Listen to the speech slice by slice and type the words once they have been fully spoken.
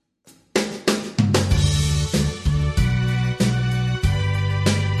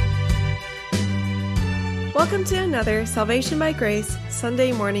Welcome to another Salvation by Grace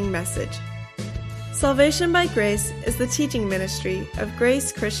Sunday morning message. Salvation by Grace is the teaching ministry of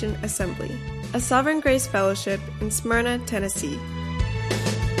Grace Christian Assembly, a Sovereign Grace Fellowship in Smyrna, Tennessee.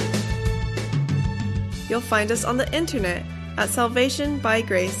 You'll find us on the internet at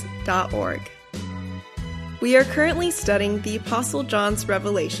salvationbygrace.org. We are currently studying the Apostle John's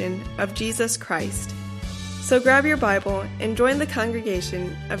revelation of Jesus Christ. So grab your Bible and join the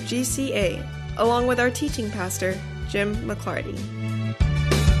congregation of GCA along with our teaching pastor, Jim McClarty.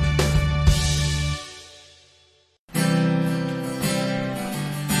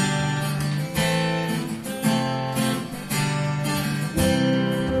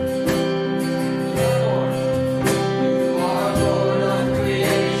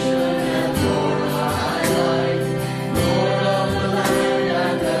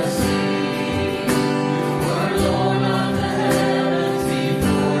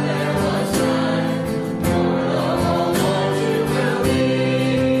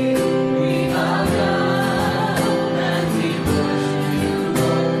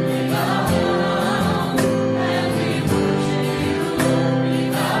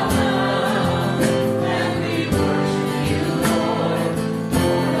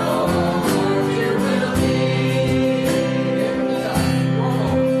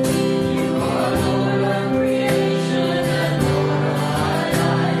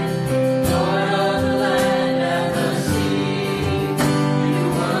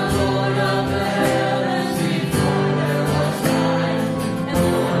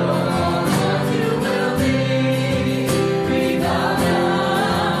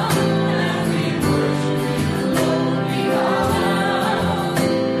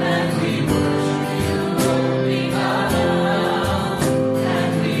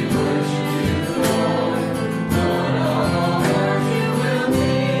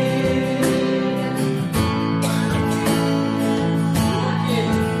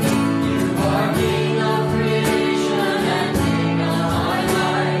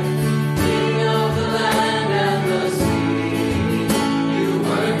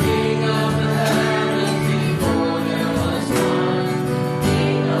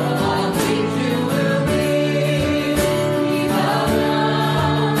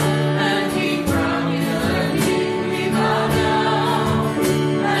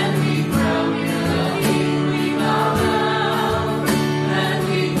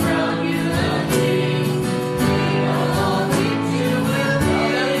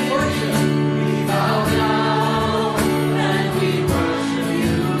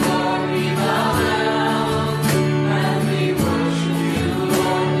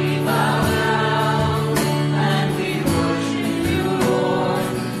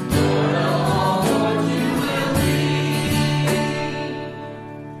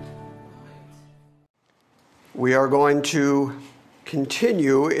 We are going to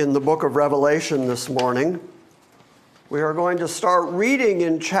continue in the book of Revelation this morning. We are going to start reading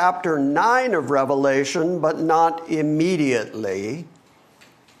in chapter 9 of Revelation, but not immediately.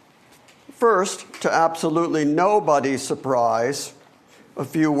 First, to absolutely nobody's surprise, a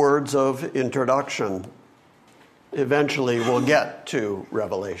few words of introduction. Eventually, we'll get to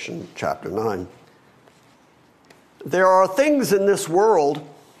Revelation chapter 9. There are things in this world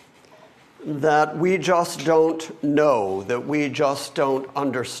that we just don't know, that we just don't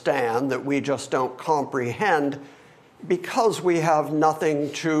understand, that we just don't comprehend because we have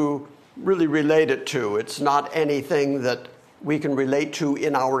nothing to really relate it to. It's not anything that we can relate to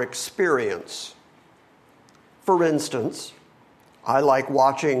in our experience. For instance, I like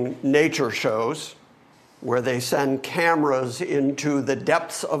watching nature shows where they send cameras into the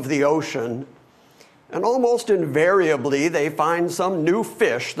depths of the ocean, and almost invariably, they find some new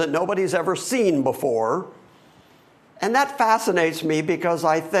fish that nobody's ever seen before. And that fascinates me because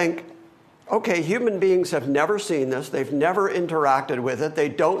I think, okay, human beings have never seen this. They've never interacted with it. They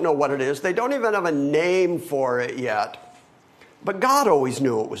don't know what it is. They don't even have a name for it yet. But God always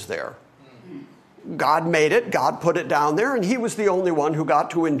knew it was there. God made it. God put it down there. And he was the only one who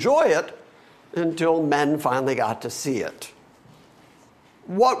got to enjoy it until men finally got to see it.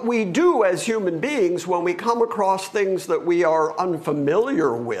 What we do as human beings when we come across things that we are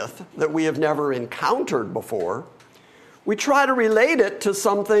unfamiliar with, that we have never encountered before, we try to relate it to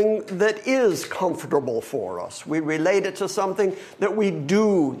something that is comfortable for us. We relate it to something that we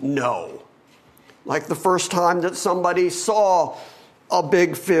do know. Like the first time that somebody saw a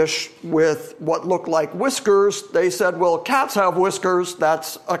big fish with what looked like whiskers, they said, well, cats have whiskers,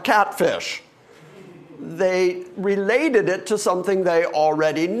 that's a catfish. They related it to something they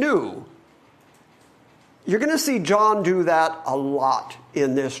already knew. You're going to see John do that a lot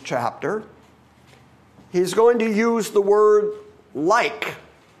in this chapter. He's going to use the word like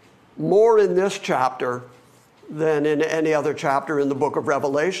more in this chapter than in any other chapter in the book of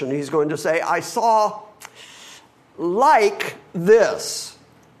Revelation. He's going to say, I saw like this.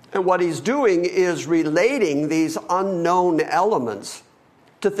 And what he's doing is relating these unknown elements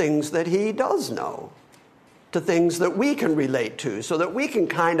to things that he does know, to things that we can relate to, so that we can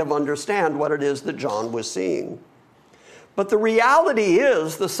kind of understand what it is that John was seeing. But the reality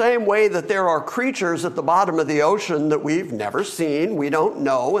is, the same way that there are creatures at the bottom of the ocean that we've never seen, we don't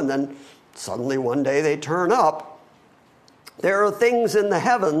know, and then suddenly one day they turn up, there are things in the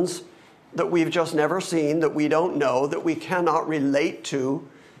heavens that we've just never seen, that we don't know, that we cannot relate to,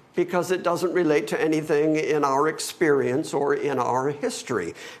 because it doesn't relate to anything in our experience or in our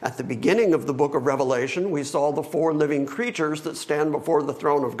history. At the beginning of the book of Revelation, we saw the 4 living creatures that stand before the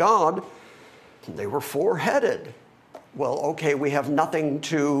throne of God. They were 4-headed. Well, okay, we have nothing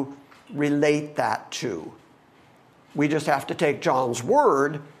to relate that to. We just have to take John's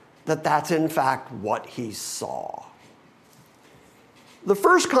word that that's in fact what he saw. The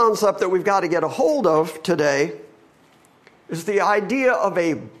first concept that we've got to get a hold of today is the idea of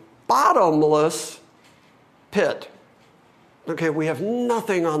a bottomless pit. Okay, we have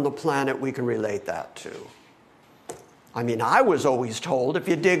nothing on the planet we can relate that to. I mean, I was always told if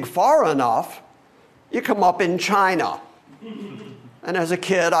you dig far enough, you come up in China. And as a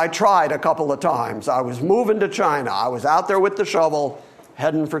kid, I tried a couple of times. I was moving to China. I was out there with the shovel,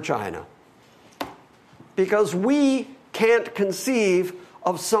 heading for China. Because we can't conceive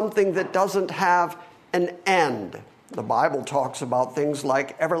of something that doesn't have an end. The Bible talks about things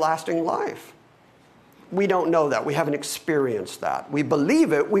like everlasting life. We don't know that. We haven't experienced that. We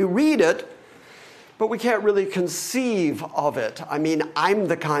believe it, we read it, but we can't really conceive of it. I mean, I'm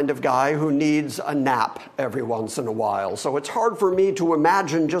the kind of guy who needs a nap every once in a while, so it's hard for me to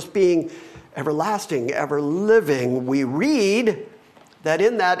imagine just being everlasting, ever living. We read that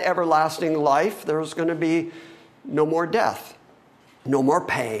in that everlasting life, there's going to be no more death, no more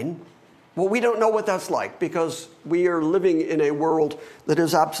pain. Well, we don't know what that's like because we are living in a world that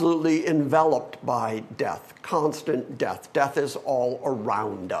is absolutely enveloped by death, constant death. Death is all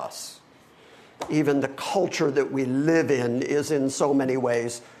around us. Even the culture that we live in is in so many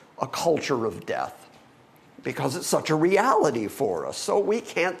ways a culture of death because it's such a reality for us. So we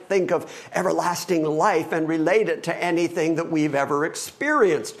can't think of everlasting life and relate it to anything that we've ever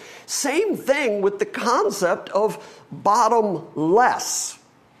experienced. Same thing with the concept of bottomless.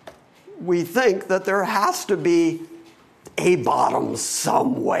 We think that there has to be a bottom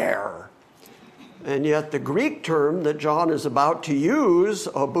somewhere. And yet the Greek term that John is about to use,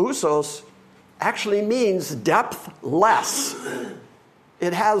 abusos, actually means depthless.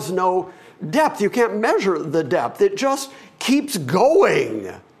 It has no depth. You can't measure the depth. It just keeps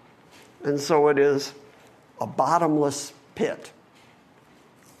going. And so it is a bottomless pit.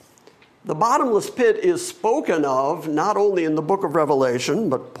 The bottomless pit is spoken of not only in the book of Revelation,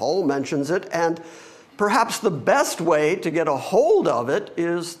 but Paul mentions it, and perhaps the best way to get a hold of it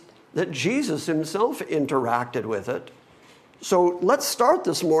is that Jesus himself interacted with it. So let's start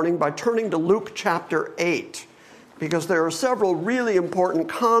this morning by turning to Luke chapter 8, because there are several really important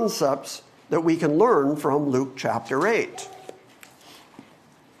concepts that we can learn from Luke chapter 8.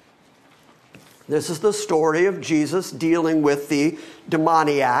 This is the story of Jesus dealing with the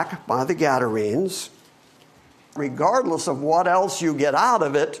demoniac by the Gadarenes. Regardless of what else you get out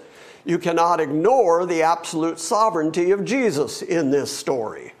of it, you cannot ignore the absolute sovereignty of Jesus in this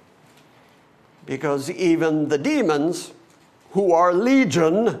story. Because even the demons, who are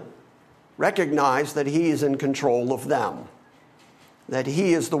legion, recognize that he is in control of them, that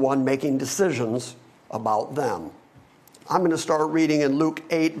he is the one making decisions about them. I'm going to start reading in Luke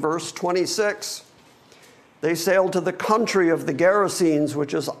 8, verse 26. They sailed to the country of the Gerasenes,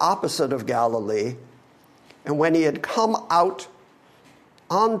 which is opposite of Galilee. And when he had come out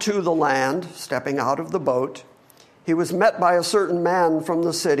onto the land, stepping out of the boat, he was met by a certain man from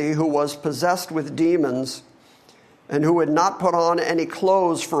the city who was possessed with demons and who had not put on any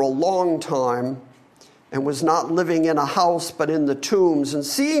clothes for a long time and was not living in a house but in the tombs. And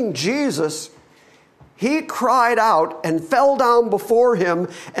seeing Jesus, he cried out and fell down before him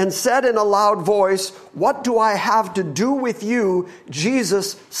and said in a loud voice, "What do I have to do with you,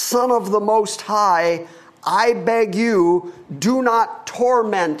 Jesus, Son of the Most High? I beg you, do not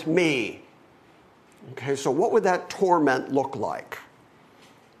torment me." Okay, so what would that torment look like?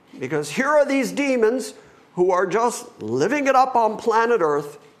 Because here are these demons who are just living it up on planet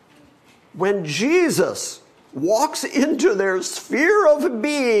Earth. When Jesus walks into their sphere of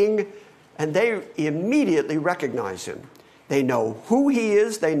being, and they immediately recognize him. They know who he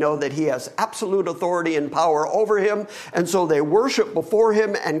is. They know that he has absolute authority and power over him. And so they worship before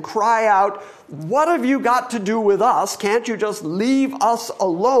him and cry out, "What have you got to do with us? Can't you just leave us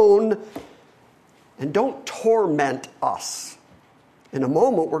alone? And don't torment us." In a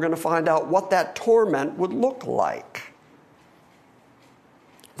moment, we're going to find out what that torment would look like.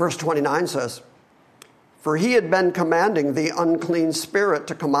 Verse 29 says, "For he had been commanding the unclean spirit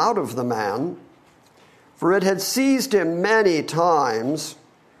to come out of the man, for it had seized him many times,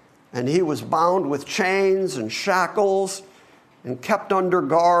 and he was bound with chains and shackles and kept under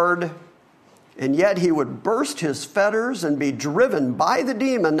guard. And yet he would burst his fetters and be driven by the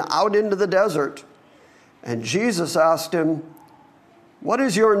demon out into the desert. And Jesus asked him, 'What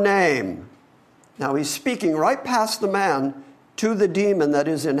is your name?'" Now he's speaking right past the man to the demon that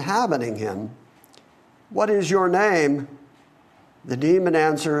is inhabiting him. "What is your name?" The demon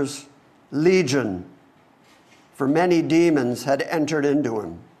answers, "Legion," for many demons had entered into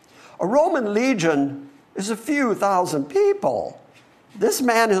him. A Roman legion is a few thousand people. This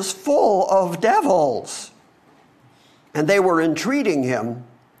man is full of devils. And they were entreating him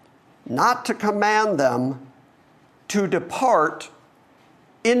not to command them to depart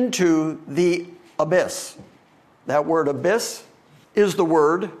into the abyss. That word abyss is the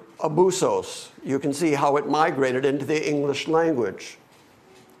word abusos. You can see how it migrated into the English language.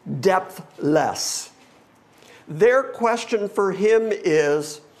 Depthless. Their question for him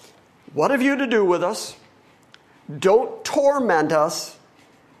is, "What have you to do with us? Don't torment us,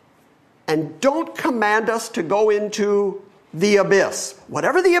 and don't command us to go into the abyss."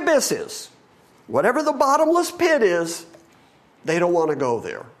 Whatever the abyss is, whatever the bottomless pit is, they don't want to go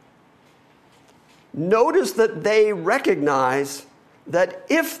there. Notice that they recognize that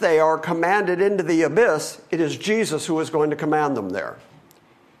if they are commanded into the abyss, it is Jesus who is going to command them there.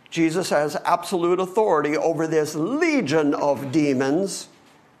 Jesus has absolute authority over this legion of demons,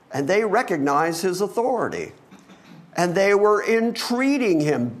 and they recognize his authority. And they were entreating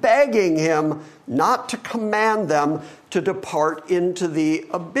him, begging him not to command them to depart into the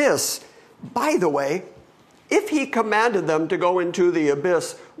abyss. By the way, if he commanded them to go into the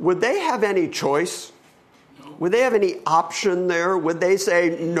abyss, would they have any choice? Would they have any option there? Would they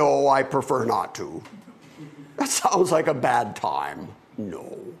say, "No, I prefer not to"? That sounds like a bad time.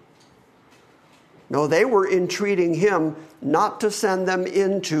 No, they were entreating him not to send them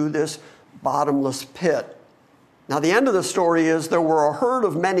into this bottomless pit. Now, the end of the story is there were a herd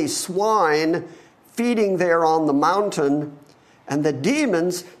of many swine feeding there on the mountain, and the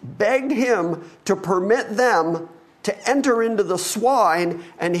demons begged him to permit them to enter into the swine,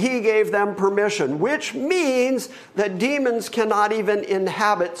 and he gave them permission, which means that demons cannot even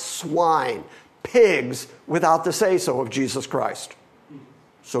inhabit swine, pigs, without the say-so of Jesus Christ.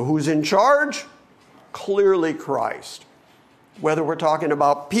 So who's in charge? Clearly Christ. Whether we're talking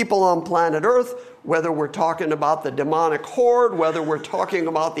about people on planet Earth, whether we're talking about the demonic horde, whether we're talking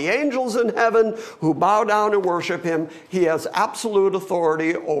about the angels in heaven who bow down and worship him, he has absolute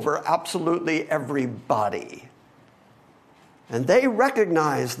authority over absolutely everybody. And they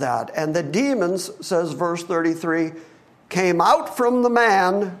recognize that. And the demons, says verse 33, came out from the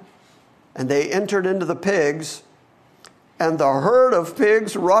man, and they entered into the pigs. And the herd of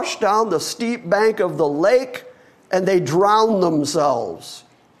pigs rushed down the steep bank of the lake, and they drowned themselves.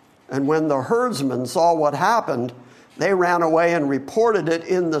 And when the herdsmen saw what happened, they ran away and reported it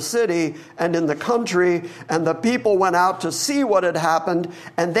in the city and in the country, and the people went out to see what had happened,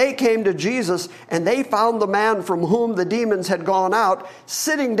 and they came to Jesus, and they found the man from whom the demons had gone out,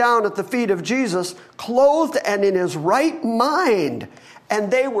 sitting down at the feet of Jesus, clothed and in his right mind.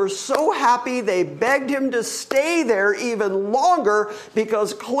 And they were so happy, they begged him to stay there even longer,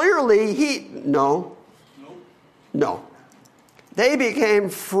 because clearly No. They became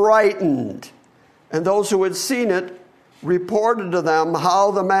frightened. And those who had seen it reported to them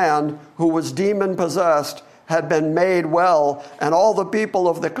how the man who was demon-possessed had been made well. And all the people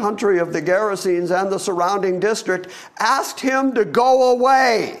of the country of the Gerasenes and the surrounding district asked him to go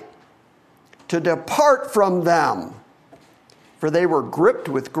away, to depart from them. For they were gripped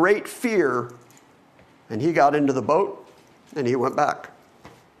with great fear, and he got into the boat, and he went back.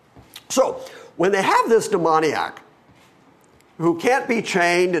 So, when they have this demoniac who can't be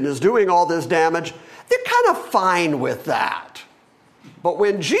chained and is doing all this damage, they're kind of fine with that. But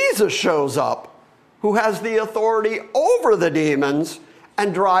when Jesus shows up, who has the authority over the demons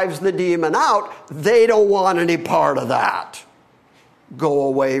and drives the demon out, they don't want any part of that. Go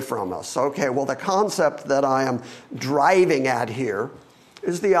away from us. Okay, well, the concept that I am driving at here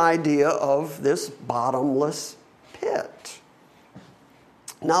is the idea of this bottomless pit.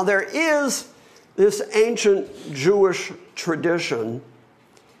 Now, there is This ancient Jewish tradition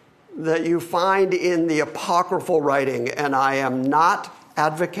that you find in the apocryphal writing, and I am not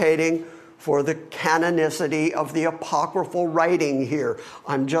advocating for the canonicity of the apocryphal writing here.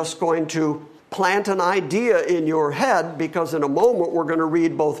 I'm just going to plant an idea in your head, because in a moment we're going to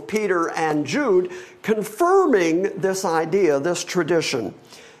read both Peter and Jude confirming this idea, this tradition.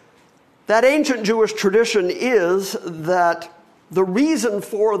 That ancient Jewish tradition is that the reason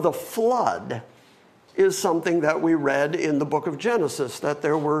for the flood is something that we read in the book of Genesis, that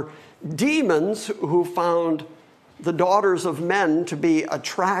there were demons who found the daughters of men to be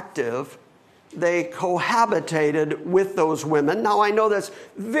attractive. They cohabitated with those women. Now, I know that's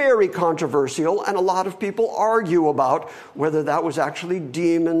very controversial, and a lot of people argue about whether that was actually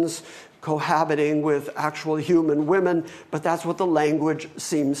demons cohabiting with actual human women, but that's what the language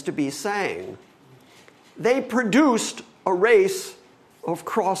seems to be saying. They produced a race of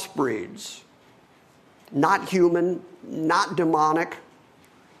crossbreeds, not human, not demonic.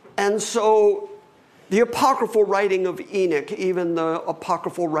 And so the apocryphal writing of Enoch, even the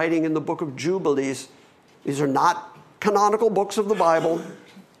apocryphal writing in the book of Jubilees, these are not canonical books of the Bible.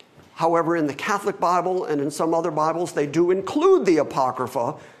 However, in the Catholic Bible and in some other Bibles, they do include the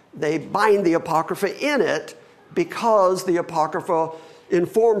Apocrypha. They bind the Apocrypha in it because the Apocrypha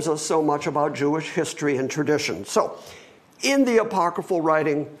informs us so much about Jewish history and tradition. So, in the apocryphal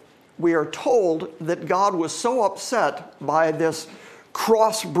writing, we are told that God was so upset by this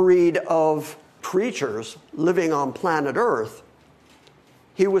crossbreed of creatures living on planet Earth.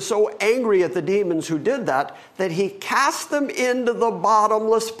 He was so angry at the demons who did that he cast them into the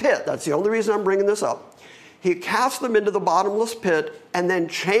bottomless pit. That's the only reason I'm bringing this up. He cast them into the bottomless pit and then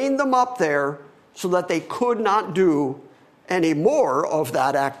chained them up there so that they could not do any more of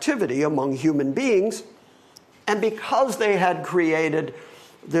that activity among human beings. And because they had created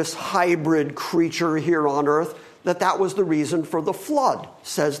this hybrid creature here on earth, that was the reason for the flood,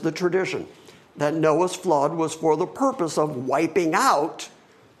 says the tradition. That Noah's flood was for the purpose of wiping out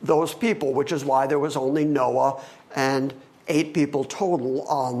those people, which is why there was only Noah and 8 people total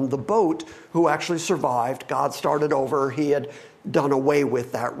on the boat who actually survived. God started over. He had done away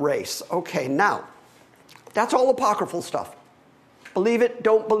with that race. Okay, now, that's all apocryphal stuff. Believe it,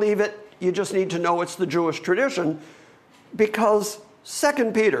 don't believe it, you just need to know it's the Jewish tradition, because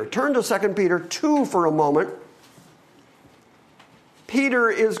 2 Peter, turn to 2 Peter 2 for a moment.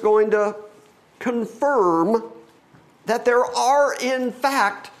 Peter is going to confirm that there are, in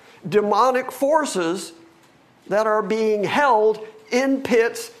fact, demonic forces that are being held in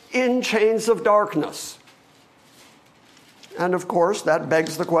pits, in chains of darkness. And of course, that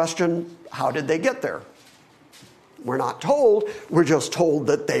begs the question, how did they get there? We're not told, we're just told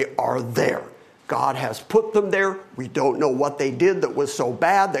that they are there. God has put them there. We don't know what they did that was so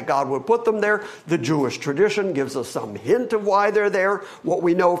bad that God would put them there. The Jewish tradition gives us some hint of why they're there. What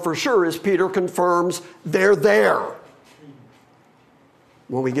we know for sure is Peter confirms they're there.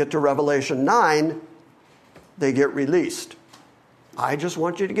 When we get to Revelation 9, they get released. I just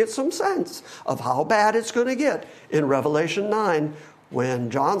want you to get some sense of how bad it's going to get in Revelation 9 when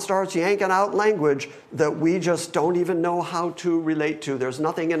John starts yanking out language that we just don't even know how to relate to. There's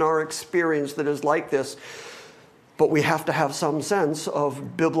nothing in our experience that is like this, but we have to have some sense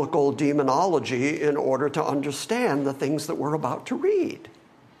of biblical demonology in order to understand the things that we're about to read.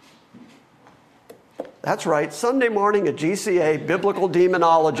 That's right, Sunday morning at GCA, biblical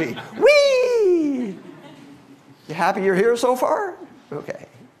demonology. Whee! You happy you're here so far? Okay.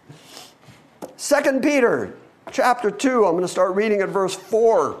 2 Peter chapter 2, I'm going to start reading at verse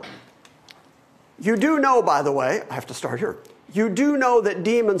 4. You do know, by the way, I have to start here. You do know that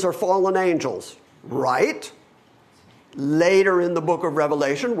demons are fallen angels, right? Later in the book of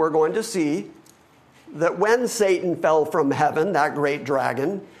Revelation, we're going to see that when Satan fell from heaven, that great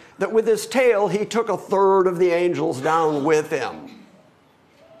dragon, that with his tail he took a third of the angels down with him.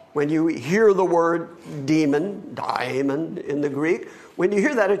 When you hear the word demon, daemon in the Greek, when you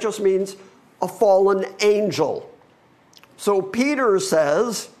hear that, it just means a fallen angel. So Peter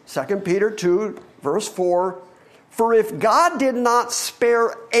says, 2 Peter 2, verse 4, for if God did not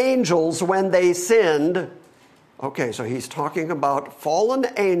spare angels when they sinned, okay, so he's talking about fallen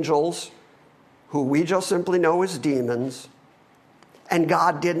angels who we just simply know as demons, and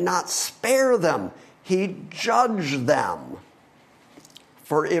God did not spare them. He judged them.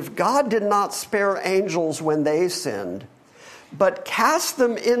 For if God did not spare angels when they sinned, but cast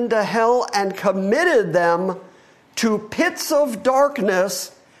them into hell and committed them to pits of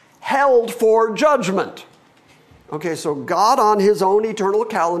darkness held for judgment. Okay, so God on his own eternal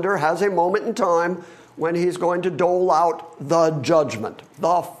calendar has a moment in time when he's going to dole out the judgment,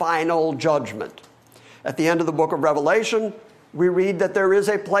 the final judgment. At the end of the book of Revelation, we read that there is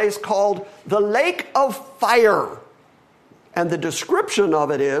a place called the lake of fire. And the description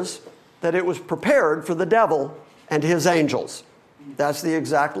of it is that it was prepared for the devil and his angels. That's the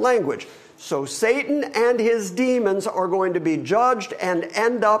exact language. So Satan and his demons are going to be judged and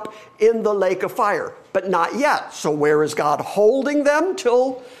end up in the lake of fire. But not yet. So where is God holding them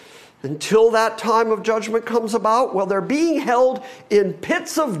until that time of judgment comes about? Well, they're being held in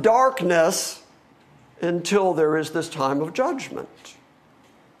pits of darkness until there is this time of judgment.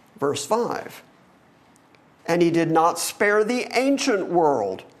 Verse 5. And he did not spare the ancient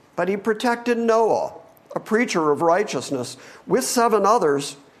world, but he protected Noah, a preacher of righteousness, with 7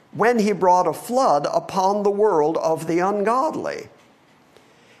 others, when he brought a flood upon the world of the ungodly.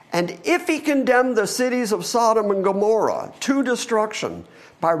 And if he condemned the cities of Sodom and Gomorrah to destruction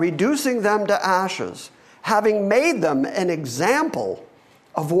by reducing them to ashes, having made them an example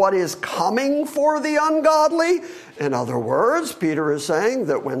of what is coming for the ungodly. In other words, Peter is saying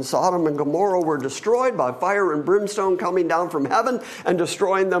that when Sodom and Gomorrah were destroyed by fire and brimstone coming down from heaven and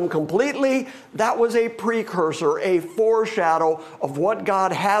destroying them completely, that was a precursor, a foreshadow of what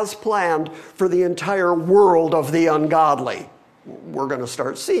God has planned for the entire world of the ungodly. We're going to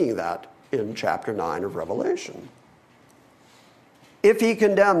start seeing that in chapter 9 of Revelation. If he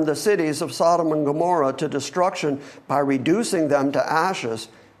condemned the cities of Sodom and Gomorrah to destruction by reducing them to ashes,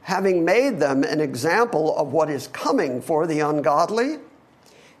 having made them an example of what is coming for the ungodly,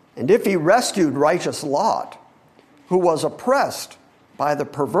 and if he rescued righteous Lot, who was oppressed by the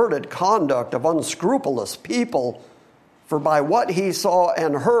perverted conduct of unscrupulous people, for by what he saw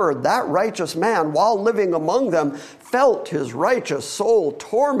and heard, that righteous man, while living among them, felt his righteous soul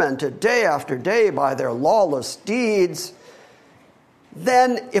tormented day after day by their lawless deeds,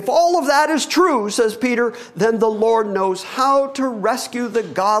 then if all of that is true, says Peter, then the Lord knows how to rescue the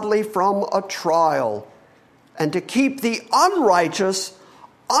godly from a trial and to keep the unrighteous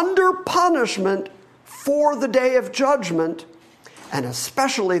under punishment for the day of judgment, and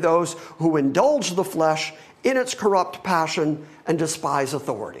especially those who indulge the flesh in its corrupt passion and despise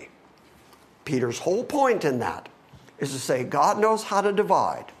authority. Peter's whole point in that is to say God knows how to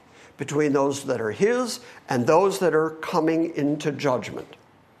divide between those that are his and those that are coming into judgment.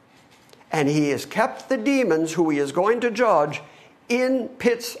 And he has kept the demons who he is going to judge in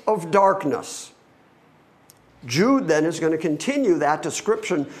pits of darkness. Jude then is going to continue that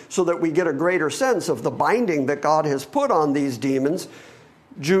description so that we get a greater sense of the binding that God has put on these demons.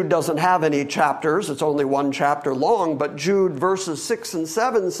 Jude doesn't have any chapters. It's only 1 chapter long, but Jude verses 6 and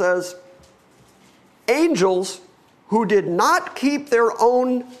 7 says, angels who did not keep their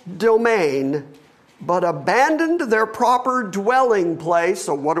own domain, but abandoned their proper dwelling place.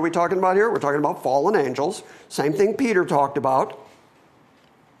 So what are we talking about here? We're talking about fallen angels. Same thing Peter talked about.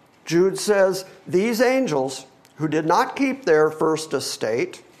 Jude says, these angels who did not keep their first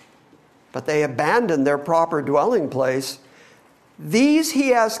estate, but they abandoned their proper dwelling place, these he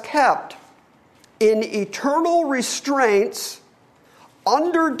has kept in eternal restraints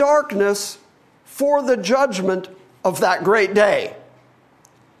under darkness for the judgment of that great day.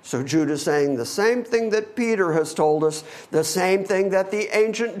 So Jude is saying the same thing that Peter has told us, the same thing that the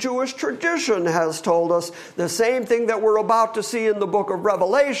ancient Jewish tradition has told us, the same thing that we're about to see in the book of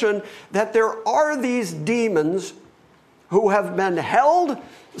Revelation, that there are these demons who have been held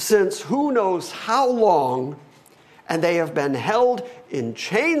since who knows how long, and they have been held in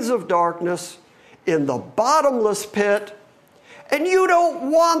chains of darkness in the bottomless pit, and you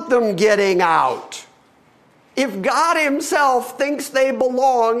don't want them getting out. If God himself thinks they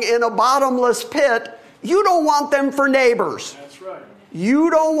belong in a bottomless pit, you don't want them for neighbors. That's right. You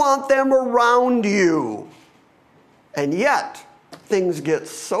don't want them around you. And yet, things get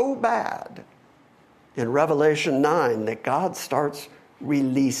so bad in Revelation 9 that God starts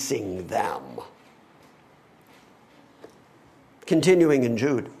releasing them. Continuing in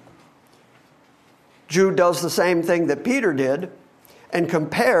Jude. Jude does the same thing that Peter did and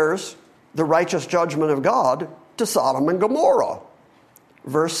compares the righteous judgment of God to Sodom and Gomorrah.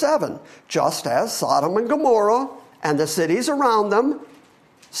 Verse 7, just as Sodom and Gomorrah and the cities around them,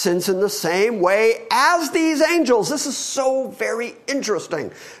 since in the same way as these angels. This is so very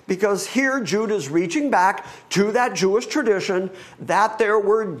interesting because here Jude is reaching back to that Jewish tradition that there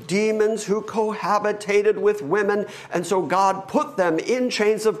were demons who cohabitated with women, and so God put them in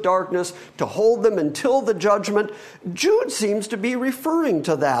chains of darkness to hold them until the judgment. Jude seems to be referring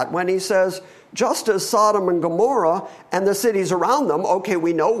to that when he says, just as Sodom and Gomorrah and the cities around them, okay,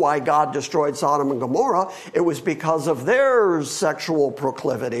 we know why God destroyed Sodom and Gomorrah. It was because of their sexual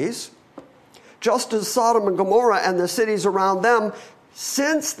proclivities. just as Sodom and Gomorrah and the cities around them,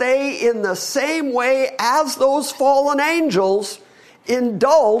 since they, in the same way as those fallen angels,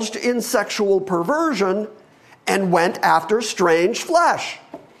 indulged in sexual perversion and went after strange flesh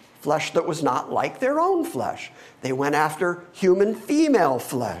that was not like their own flesh. They went after human female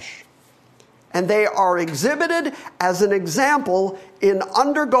flesh. And they are exhibited as an example in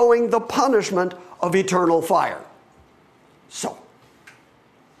undergoing the punishment of eternal fire. So,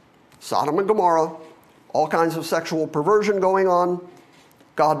 Sodom and Gomorrah, all kinds of sexual perversion going on.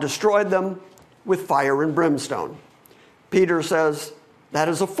 God destroyed them with fire and brimstone. Peter says that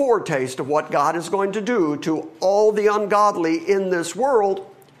is a foretaste of what God is going to do to all the ungodly in this world.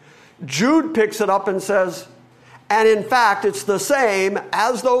 Jude picks it up and says, and in fact, it's the same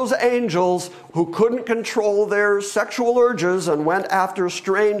as those angels who couldn't control their sexual urges and went after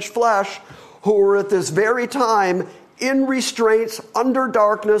strange flesh, who were at this very time in restraints under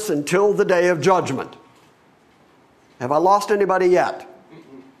darkness until the day of judgment. Have I lost anybody yet?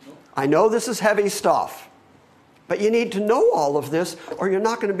 I know this is heavy stuff, but you need to know all of this or you're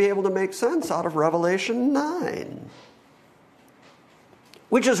not going to be able to make sense out of Revelation 9.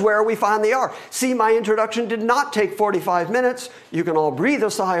 Which is where we finally are. See, my introduction did not take 45 minutes. You can all breathe a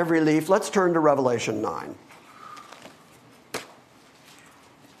sigh of relief. Let's turn to Revelation 9.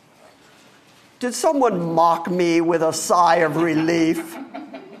 Did someone mock me with a sigh of relief?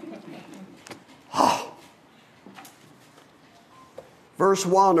 Oh. Verse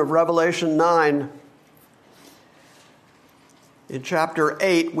 1 of Revelation 9. In chapter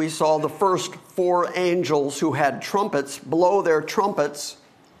 8, we saw the first 4 angels who had trumpets blow their trumpets.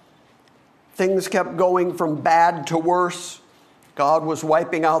 Things kept going from bad to worse. God was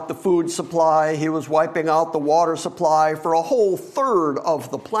wiping out the food supply. He was wiping out the water supply for a whole third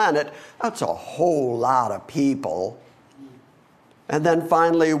of the planet. That's a whole lot of people. And then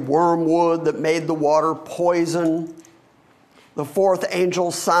finally, wormwood that made the water poison. The 4th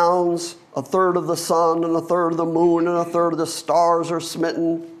angel sounds. A third of the sun and a third of the moon and a third of the stars are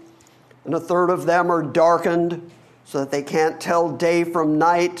smitten. And a third of them are darkened so that they can't tell day from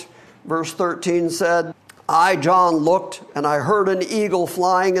night. Verse 13 said, I, John, looked, and I heard an eagle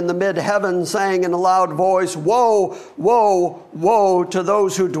flying in the mid-heaven, saying in a loud voice, Woe, woe, woe to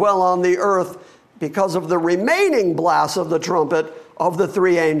those who dwell on the earth, because of the remaining blast of the trumpet of the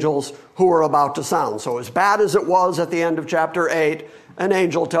 3 angels who are about to sound. So as bad as it was at the end of chapter 8, an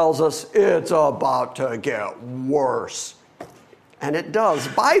angel tells us it's about to get worse. And it does.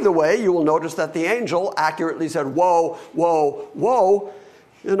 By the way, you will notice that the angel accurately said, Woe, woe, woe.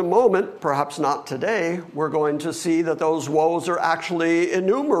 In a moment, perhaps not today, we're going to see that those woes are actually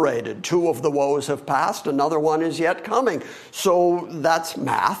enumerated. 2 of the woes have passed, another one is yet coming. So that's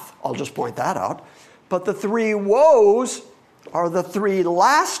math, I'll just point that out. But the 3 woes are the 3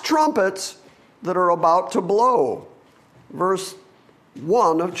 last trumpets that are about to blow. Verse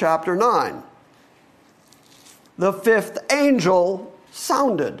 1 of chapter 9. The 5th angel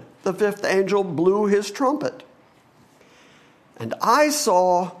sounded. The 5th angel blew his trumpet. And I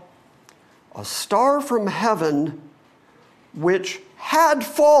saw a star from heaven which had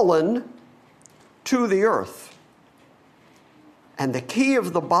fallen to the earth. And the key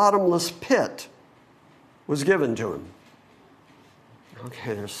of the bottomless pit was given to him.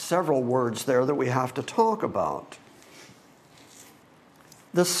 Okay, there's several words there that we have to talk about.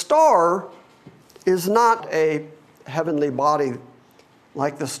 The star is not a heavenly body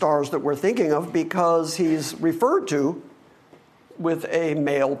like the stars that we're thinking of because he's referred to with a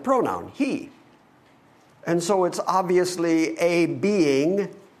male pronoun, he. And so it's obviously a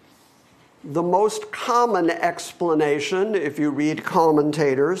being. The most common explanation, if you read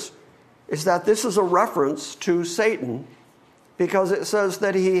commentators, is that this is a reference to Satan because it says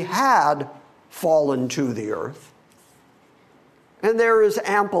that he had fallen to the earth. And there is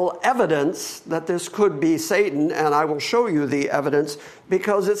ample evidence that this could be Satan, and I will show you the evidence,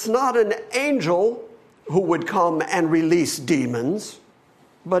 because it's not an angel who would come and release demons,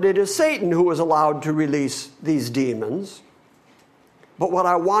 but it is Satan who is allowed to release these demons. But what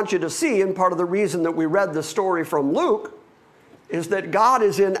I want you to see, and part of the reason that we read the story from Luke, is that God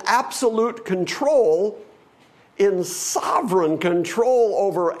is in absolute control, in sovereign control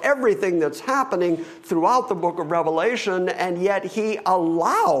over everything that's happening throughout the book of Revelation, and yet he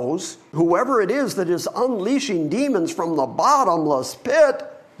allows whoever it is that is unleashing demons from the bottomless pit,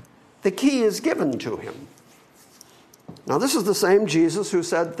 the key is given to him. Now, this is the same Jesus who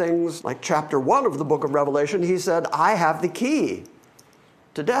said things like chapter 1 of the book of Revelation. He said, I have the key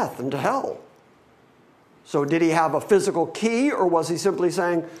to death and to hell. So did he have a physical key, or was he simply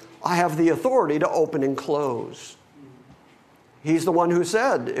saying, I have the authority to open and close? He's the one who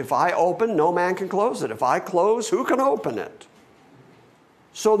said, if I open, no man can close it. If I close, who can open it?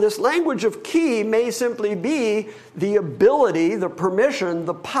 So this language of key may simply be the ability, the permission,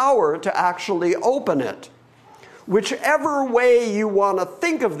 the power to actually open it. Whichever way you want to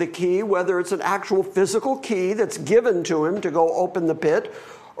think of the key, whether it's an actual physical key that's given to him to go open the pit,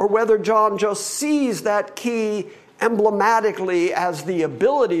 or whether John just sees that key emblematically as the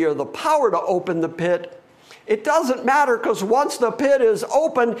ability or the power to open the pit, it doesn't matter, because once the pit is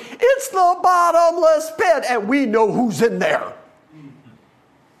open, it's the bottomless pit, and we know who's in there.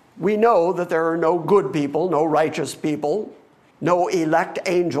 We know that there are no good people, no righteous people, no elect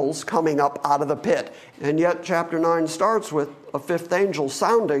angels coming up out of the pit. And yet chapter 9 starts with a fifth angel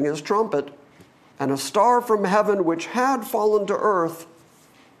sounding his trumpet, and a star from heaven which had fallen to earth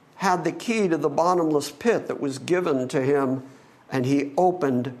had the key to the bottomless pit that was given to him, and he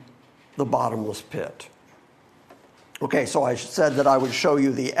opened the bottomless pit. Okay, so I said that I would show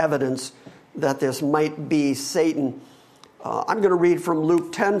you the evidence that this might be Satan. I'm going to read from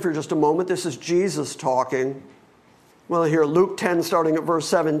Luke 10 for just a moment. This is Jesus talking. Well, here, Luke 10, starting at verse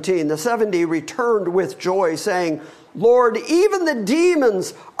 17. The 70 returned with joy, saying, Lord, even the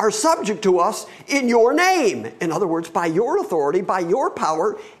demons are subject to us in your name. In other words, by your authority, by your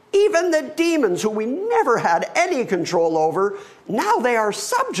power, even the demons who we never had any control over, now they are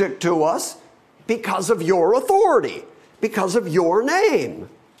subject to us because of your authority, because of your name.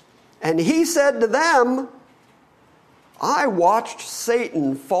 And he said to them, I watched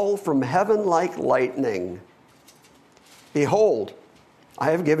Satan fall from heaven like lightning. Behold,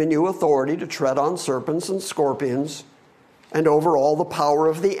 I have given you authority to tread on serpents and scorpions and over all the power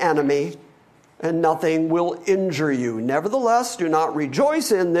of the enemy, and nothing will injure you. Nevertheless, do not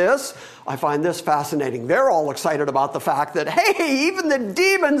rejoice in this. I find this fascinating. They're all excited about the fact that, hey, even the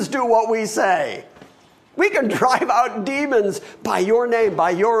demons do what we say. We can drive out demons by your name,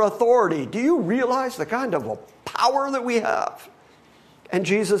 by your authority. Do you realize the kind of a power that we have? And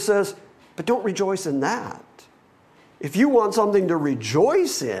Jesus says, but don't rejoice in that. If you want something to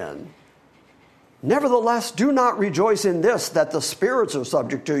rejoice in, nevertheless, do not rejoice in this, that the spirits are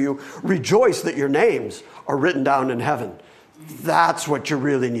subject to you. Rejoice that your names are written down in heaven. That's what you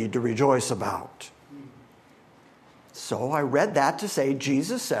really need to rejoice about. So I read that to say,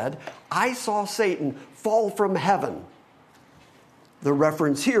 Jesus said, I saw Satan fall from heaven. The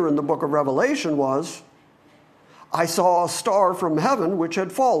reference here in the book of Revelation was, I saw a star from heaven which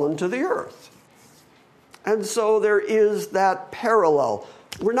had fallen to the earth. And so there is that parallel.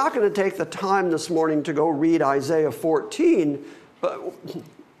 We're not going to take the time this morning to go read Isaiah 14, but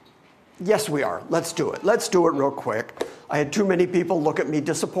yes, we are. Let's do it. Let's do it real quick. I had too many people look at me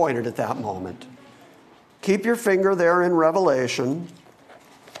disappointed at that moment. Keep your finger there in Revelation.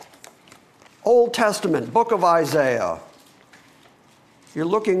 Old Testament, book of Isaiah. You're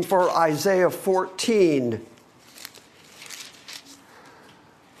looking for Isaiah 14.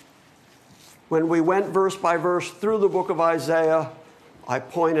 When we went verse by verse through the book of Isaiah, I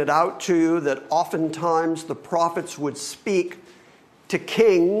pointed out to you that oftentimes the prophets would speak to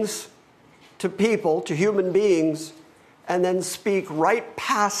kings, to people, to human beings, and then speak right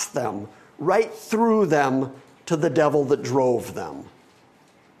past them, right through them to the devil that drove them.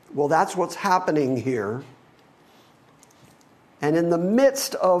 Well, that's what's happening here. And in the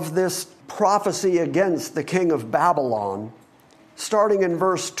midst of this prophecy against the king of Babylon, starting in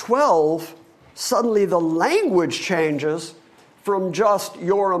verse 12, suddenly the language changes from just,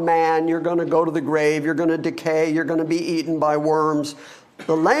 you're a man, you're going to go to the grave, you're going to decay, you're going to be eaten by worms.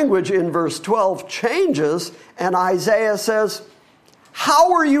 The language in verse 12 changes, and Isaiah says,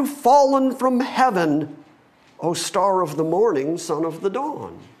 how are you fallen from heaven, O star of the morning, son of the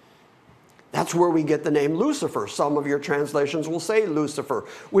dawn? That's where we get the name Lucifer. Some of your translations will say Lucifer,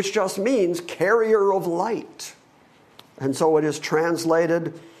 which just means carrier of light. And so it is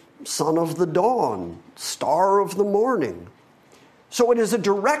translated son of the dawn, star of the morning. So it is a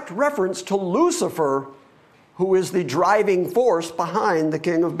direct reference to Lucifer, who is the driving force behind the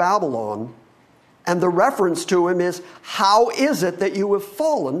king of Babylon. And the reference to him is, how is it that you have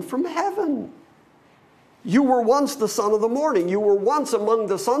fallen from heaven? You were once the son of the morning. You were once among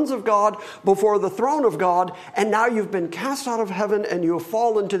the sons of God before the throne of God, and now you've been cast out of heaven and you have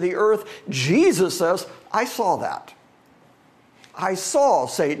fallen to the earth. Jesus says, I saw that. I saw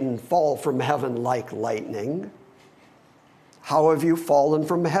Satan fall from heaven like lightning. How have you fallen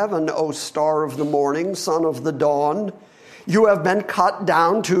from heaven, O star of the morning, son of the dawn? You have been cut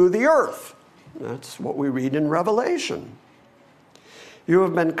down to the earth. That's what we read in Revelation. You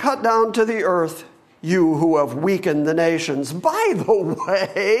have been cut down to the earth, you who have weakened the nations. By the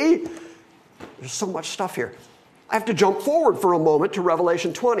way, there's so much stuff here. I have to jump forward for a moment to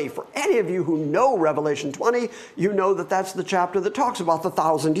Revelation 20. For any of you who know Revelation 20, you know that that's the chapter that talks about the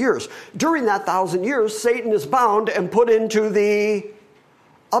 1,000 years. During that 1,000 years, Satan is bound and put into the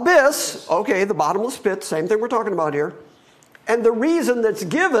abyss. Okay, the bottomless pit, same thing we're talking about here. And the reason that's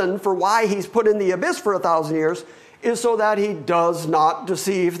given for why he's put in the abyss for 1,000 years is so that he does not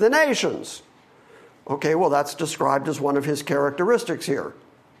deceive the nations. Okay, well, that's described as one of his characteristics here.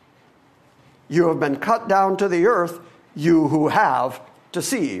 You have been cut down to the earth, you who have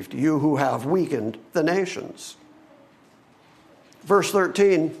deceived, you who have weakened the nations. Verse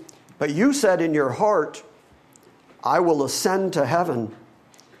 13, but you said in your heart, I will ascend to heaven.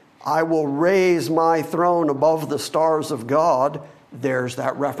 I will raise my throne above the stars of God. There's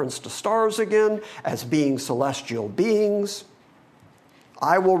that reference to stars again as being celestial beings.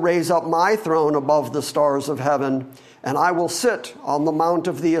 I will raise up my throne above the stars of heaven, and I will sit on the mount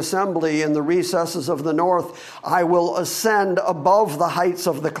of the assembly in the recesses of the north. I will ascend above the heights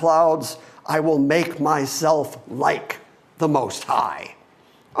of the clouds. I will make myself like the Most High.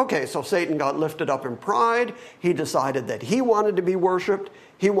 Okay, so Satan got lifted up in pride. He decided that he wanted to be worshipped.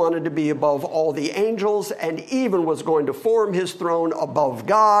 He wanted to be above all the angels and even was going to form his throne above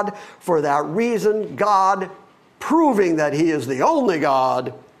God. For that reason, God, proving that he is the only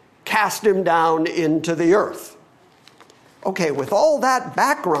God, cast him down into the earth. Okay, with all that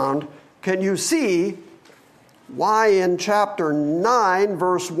background, can you see why in chapter 9,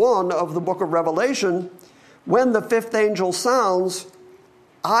 verse 1 of the book of Revelation, when the fifth angel sounds,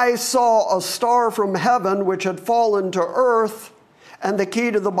 I saw a star from heaven which had fallen to earth, and the key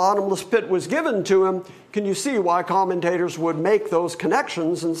to the bottomless pit was given to him? Can you see why commentators would make those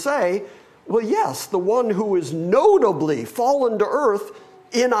connections and say, well, yes, the one who is notably fallen to earth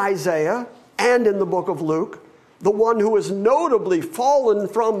in Isaiah and in the book of Luke, the one who is notably fallen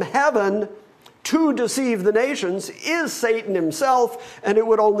from heaven to deceive the nations is Satan himself, and it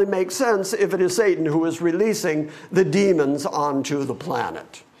would only make sense if it is Satan who is releasing the demons onto the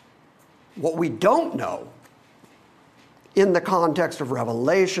planet. What we don't know in the context of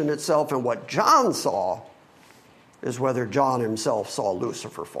Revelation itself and what John saw is whether John himself saw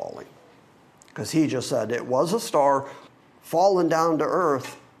Lucifer falling. Because he just said it was a star fallen down to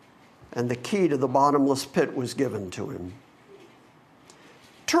earth, and the key to the bottomless pit was given to him.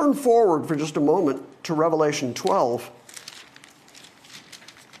 Turn forward for just a moment to Revelation 12.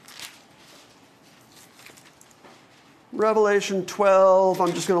 Revelation 12,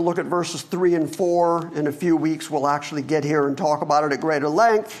 I'm just going to look at verses 3 and 4. In a few weeks, we'll actually get here and talk about it at greater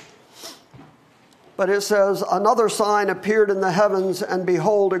length. But it says, another sign appeared in the heavens, and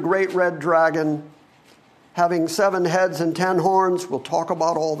behold, a great red dragon, having 7 heads and 10 horns. We'll talk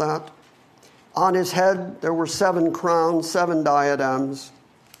about all that. On his head there were 7 crowns, 7 diadems.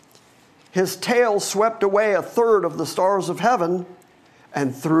 His tail swept away 1/3 of the stars of heaven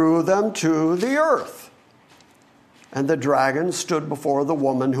and threw them to the earth. And the dragon stood before the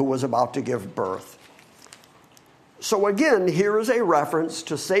woman who was about to give birth. So again, here is a reference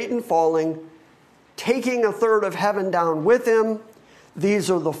to Satan falling, taking 1/3 of heaven down with him. These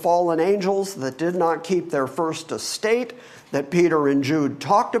are the fallen angels that did not keep their first estate that Peter and Jude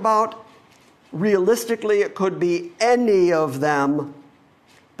talked about. Realistically, it could be any of them,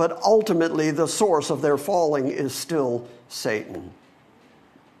 but ultimately the source of their falling is still Satan.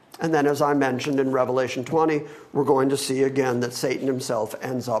 And then, as I mentioned in Revelation 20, we're going to see again that Satan himself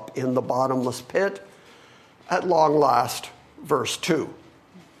ends up in the bottomless pit at long last, verse 2.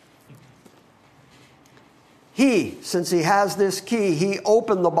 He, since he has this key, he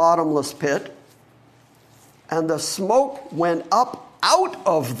opened the bottomless pit, and the smoke went up out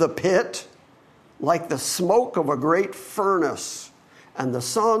of the pit like the smoke of a great furnace, and the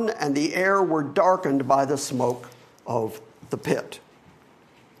sun and the air were darkened by the smoke of the pit.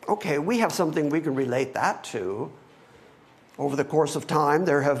 Okay, we have something we can relate that to. Over the course of time,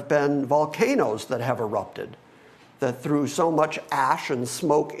 there have been volcanoes that have erupted that threw so much ash and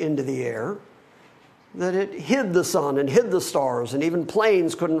smoke into the air that it hid the sun and hid the stars, and even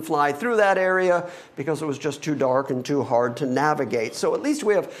planes couldn't fly through that area because it was just too dark and too hard to navigate. So at least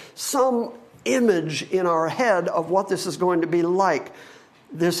we have some image in our head of what this is going to be like.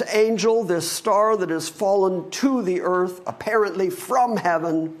 This angel, this star that has fallen to the earth, apparently from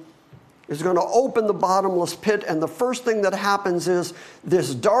heaven, is going to open the bottomless pit, and the first thing that happens is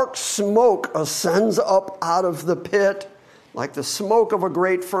this dark smoke ascends up out of the pit like the smoke of a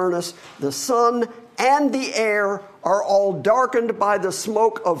great furnace. The sun and the air are all darkened by the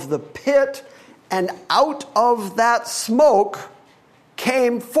smoke of the pit, and out of that smoke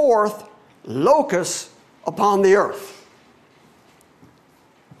came forth locusts upon the earth.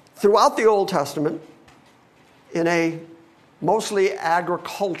 Throughout the Old Testament, in a mostly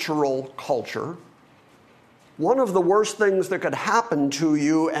agricultural culture, one of the worst things that could happen to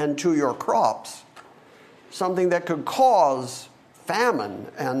you and to your crops, something that could cause famine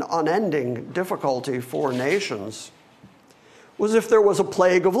and unending difficulty for nations, was if there was a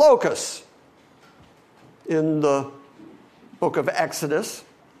plague of locusts. In the book of Exodus,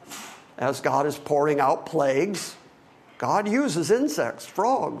 as God is pouring out plagues, God uses insects,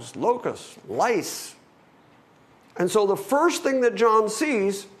 frogs, locusts, lice. And so the first thing that John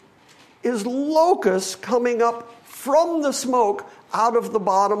sees is locusts coming up from the smoke out of the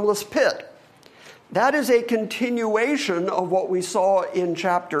bottomless pit. That is a continuation of what we saw in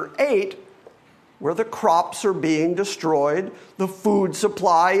chapter 8, where the crops are being destroyed, the food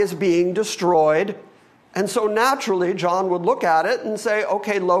supply is being destroyed. And so naturally, John would look at it and say,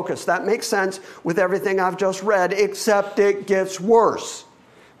 okay, locusts, that makes sense with everything I've just read, except it gets worse.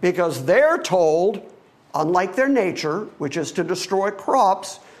 Because they're told, unlike their nature, which is to destroy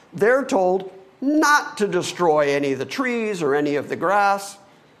crops, they're told not to destroy any of the trees or any of the grass.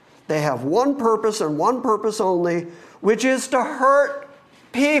 They have one purpose and one purpose only, which is to hurt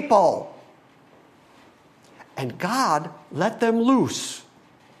people. And God let them loose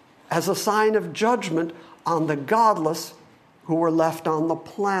as a sign of judgment on the godless who were left on the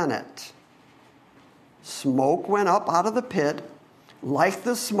planet. Smoke went up out of the pit, like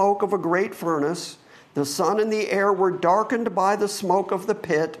the smoke of a great furnace. The sun and the air were darkened by the smoke of the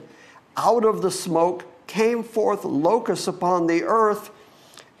pit. Out of the smoke came forth locusts upon the earth,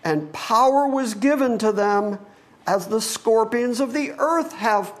 and power was given to them as the scorpions of the earth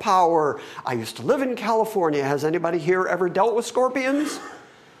have power. I used to live in California. Has anybody here ever dealt with scorpions?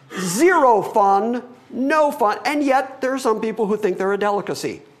 Zero fun, no fun, and yet there are some people who think they're a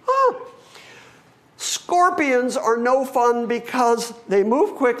delicacy. Scorpions are no fun because they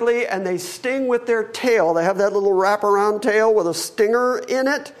move quickly and they sting with their tail. They have that little wraparound tail with a stinger in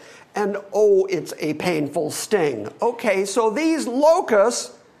it, and oh, it's a painful sting. Okay, so these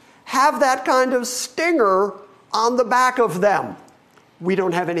locusts have that kind of stinger on the back of them. We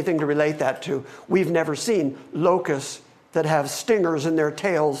don't have anything to relate that to. We've never seen locusts that have stingers in their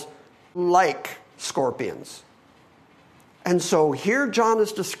tails like scorpions. And so here John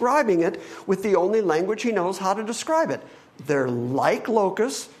is describing it with the only language he knows how to describe it. They're like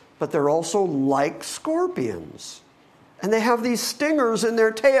locusts, but they're also like scorpions. And they have these stingers in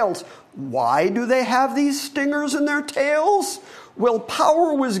their tails. Why do they have these stingers in their tails? Well,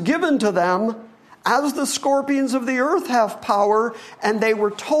 power was given to them as the scorpions of the earth have power, and they were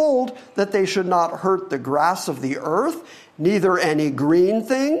told that they should not hurt the grass of the earth, neither any green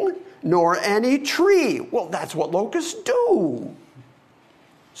thing, nor any tree. Well, that's what locusts do.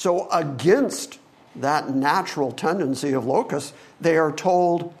 So against that natural tendency of locusts, they are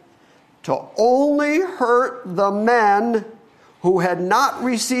told to only hurt the men who had not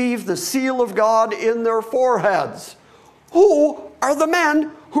received the seal of God in their foreheads. Who are the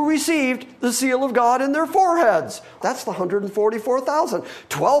men who received the seal of God in their foreheads? That's the 144,000.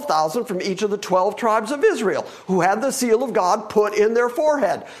 12,000 from each of the 12 tribes of Israel who had the seal of God put in their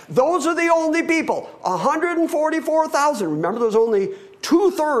forehead. Those are the only people. 144,000. Remember, there's only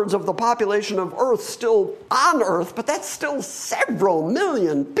 2/3 of the population of Earth still on Earth, but that's still several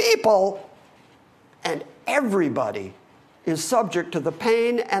million people. And everybody is subject to the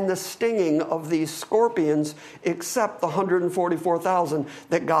pain and the stinging of these scorpions, except the 144,000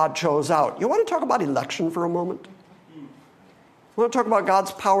 that God chose out. You want to talk about election for a moment? You want to talk about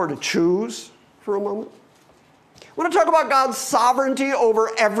God's power to choose for a moment? You want to talk about God's sovereignty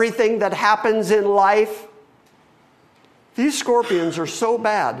over everything that happens in life? These scorpions are so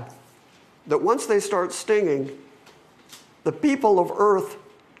bad that once they start stinging, the people of earth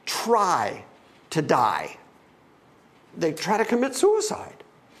try to die. They try to commit suicide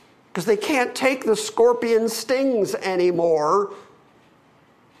because they can't take the scorpion stings anymore,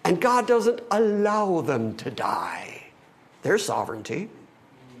 and God doesn't allow them to die. Their sovereignty.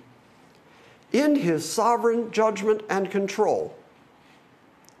 In his sovereign judgment and control,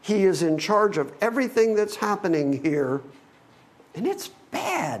 he is in charge of everything that's happening here, and it's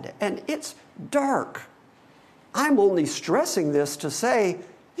bad and it's dark. I'm only stressing this to say,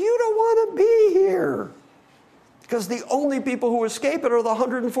 you don't want to be here. Because the only people who escape it are the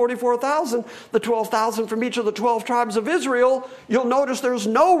 144,000, the 12,000 from each of the 12 tribes of Israel. You'll notice there's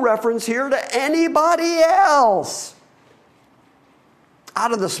no reference here to anybody else.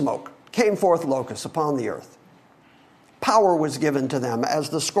 Out of the smoke came forth locusts upon the earth. Power was given to them as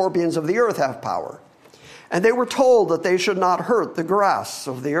the scorpions of the earth have power. And they were told that they should not hurt the grass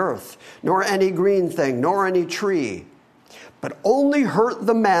of the earth, nor any green thing, nor any tree. but only hurt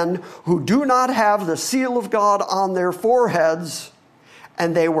the men who do not have the seal of God on their foreheads,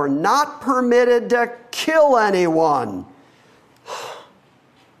 and they were not permitted to kill anyone.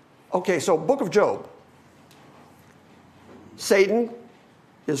 Okay, so book of Job. Satan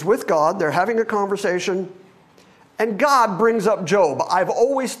is with God. They're having a conversation. And God brings up Job. I've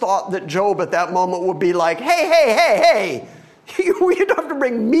always thought that Job at that moment would be like, hey. You don't have to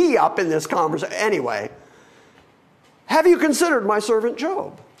bring me up in this conversation. Anyway, have you considered my servant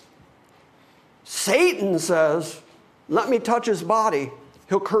Job? Satan says, let me touch his body.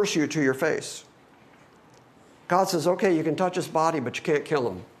 He'll curse you to your face. God says, okay, you can touch his body, but you can't kill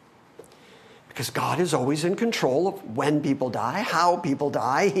him. Because God is always in control of when people die, how people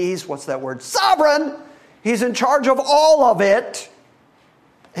die. He's, sovereign. He's in charge of all of it.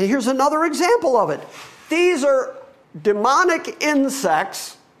 And here's another example of it. These are demonic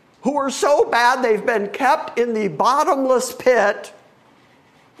insects who are so bad they've been kept in the bottomless pit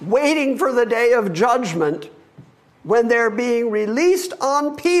waiting for the day of judgment when they're being released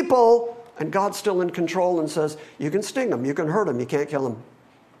on people, and God's still in control and says, you can sting them, you can hurt them, you can't kill them.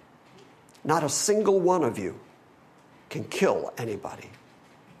 Not a single one of you can kill anybody.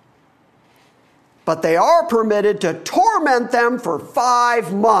 But they are permitted to torment them for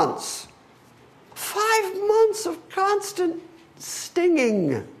 5 months. 5 months of constant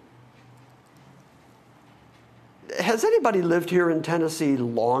stinging. Has anybody lived here in Tennessee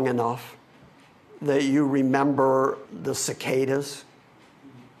long enough that you remember the cicadas?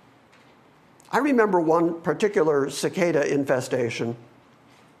 I remember one particular cicada infestation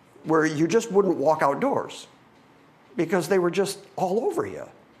where you just wouldn't walk outdoors because they were just all over you.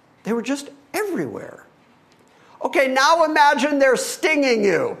 They were just everywhere. Okay, now imagine they're stinging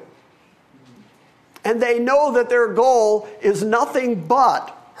you. And they know that their goal is nothing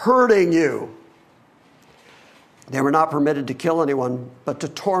but hurting you. They were not permitted to kill anyone, but to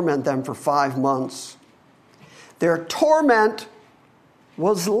torment them for 5 months. Their torment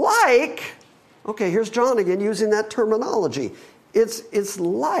was like, okay, here's John again using that terminology. It's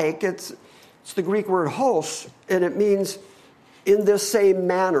the Greek word hos, and it means in this same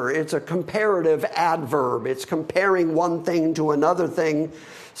manner. It's a comparative adverb. It's comparing one thing to another thing,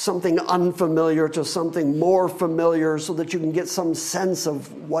 something unfamiliar to something more familiar, so that you can get some sense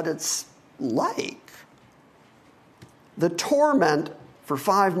of what it's like. The torment for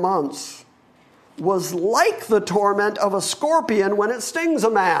 5 months was like the torment of a scorpion when it stings a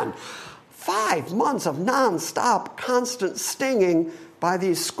man. 5 months of nonstop, constant stinging by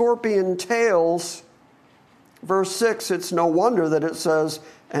these scorpion tails. Verse 6, it's no wonder that it says,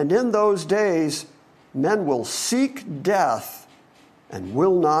 and in those days men will seek death and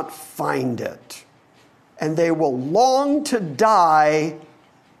will not find it. And they will long to die,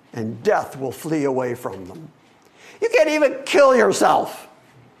 and death will flee away from them. You can't even kill yourself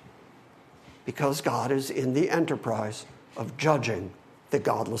because God is in the enterprise of judging the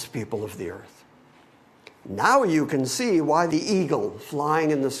godless people of the earth. Now you can see why the eagle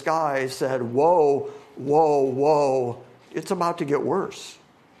flying in the sky said, whoa, whoa, whoa, it's about to get worse.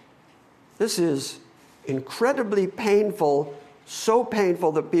 This is incredibly painful, so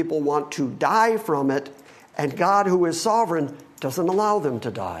painful that people want to die from it, and God, who is sovereign, doesn't allow them to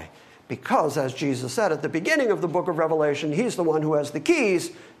die. Because, as Jesus said at the beginning of the book of Revelation, he's the one who has the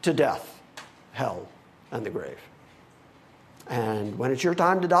keys to death, hell, and the grave. And when it's your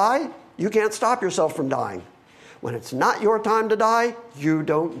time to die, you can't stop yourself from dying. When it's not your time to die, you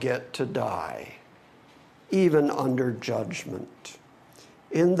don't get to die, even under judgment.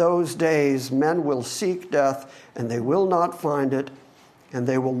 In those days, men will seek death, and they will not find it, and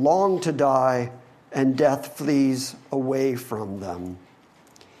they will long to die, and death flees away from them.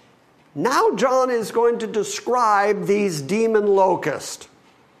 Now John is going to describe these demon locusts.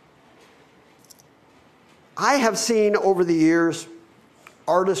 I have seen over the years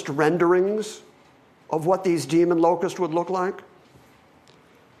artist renderings of what these demon locusts would look like.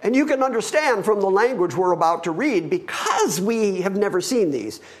 And you can understand from the language we're about to read, because we have never seen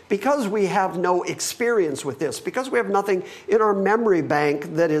these, because we have no experience with this, because we have nothing in our memory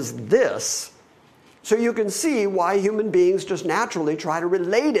bank that is this. So you can see why human beings just naturally try to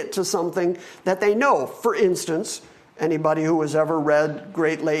relate it to something that they know. For instance, anybody who has ever read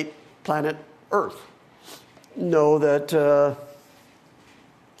Great Late Planet Earth know that,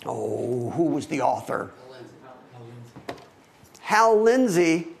 who was the author? Hal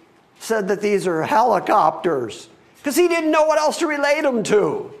Lindsey said that these are helicopters because he didn't know what else to relate them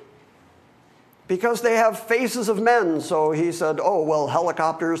to. because they have faces of men. So he said, oh, well,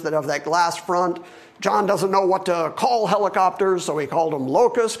 helicopters that have that glass front. John doesn't know what to call helicopters, so he called them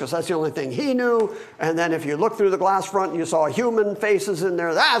locusts, because that's the only thing he knew. And then if you look through the glass front and you saw human faces in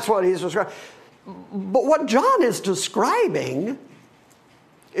there, that's what he's describing. But what John is describing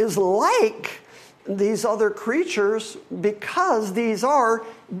is like these other creatures, because these are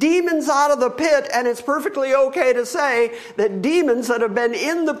demons out of the pit, and it's perfectly okay to say that demons that have been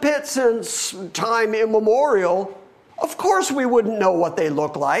in the pit since time immemorial, of course we wouldn't know what they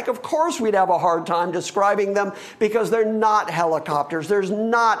look like. Of course we'd have a hard time describing them, because they're not helicopters. There's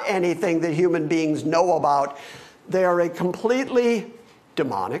not anything that human beings know about. They are a completely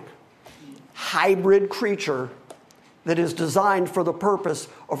demonic, hybrid creature that is designed for the purpose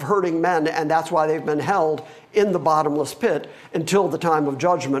of hurting men, and that's why they've been held in the bottomless pit until the time of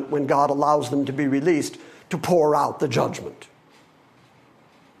judgment, when God allows them to be released to pour out the judgment.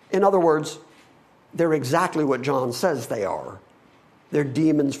 In other words, they're exactly what John says they are. They're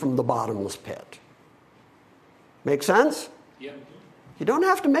demons from the bottomless pit. Make sense? Yeah. You don't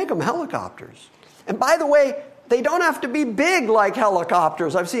have to make them helicopters. And by the way, they don't have to be big like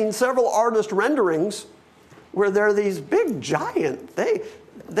helicopters. I've seen several artist renderings where they're these big giant.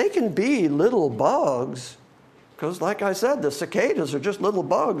 They can be little bugs, because like I said, the cicadas are just little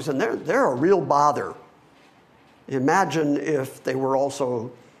bugs, and they're a real bother. Imagine if they were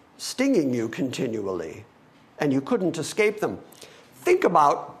also stinging you continually and you couldn't escape them. Think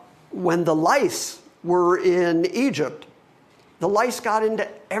about when the lice were in Egypt. The lice got into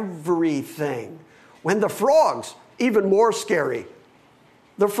everything. When the frogs, even more scary.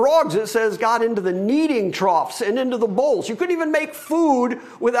 The frogs, it says, got into the kneading troughs and into the bowls. You couldn't even make food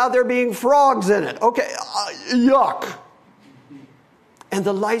without there being frogs in it. Okay, yuck. And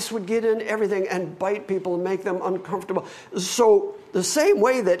the lice would get in everything and bite people and make them uncomfortable. So the same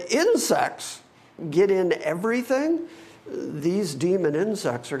way that insects get in everything, these demon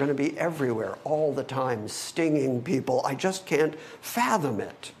insects are going to be everywhere all the time, stinging people. I just can't fathom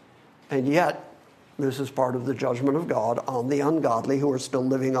it. And yet, this is part of the judgment of God on the ungodly who are still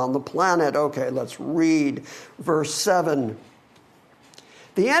living on the planet. Okay, let's read verse 7.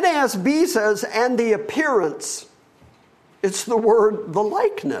 The NASB says, and the appearance. It's the word, the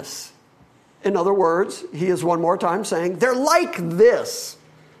likeness. In other words, he is one more time saying, they're like this.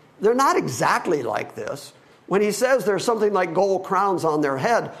 They're not exactly like this. When he says there's something like gold crowns on their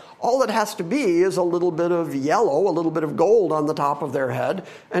head, all it has to be is a little bit of yellow, a little bit of gold on the top of their head.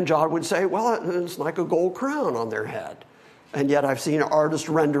 And John would say, well, it's like a gold crown on their head. And yet I've seen artist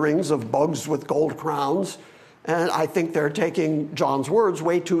renderings of bugs with gold crowns. And I think they're taking John's words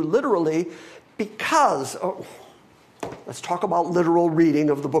way too literally, because, let's talk about literal reading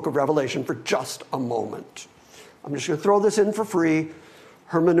of the book of Revelation for just a moment. I'm just going to throw this in for free.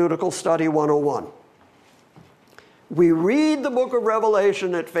 Hermeneutical Study 101. We read the book of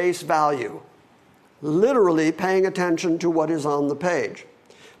Revelation at face value, literally paying attention to what is on the page.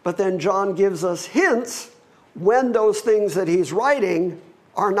 But then John gives us hints when those things that he's writing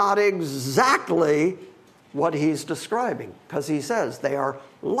are not exactly what he's describing, because he says they are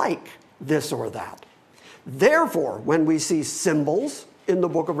like this or that. Therefore, when we see symbols in the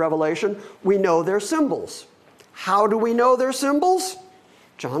book of Revelation, we know they're symbols. How do we know they're symbols?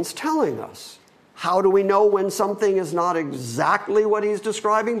 John's telling us. How do we know when something is not exactly what he's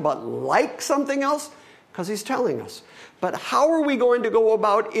describing, but like something else? Because he's telling us. But how are we going to go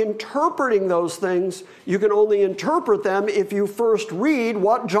about interpreting those things? You can only interpret them if you first read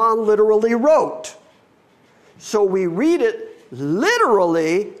what John literally wrote. So we read it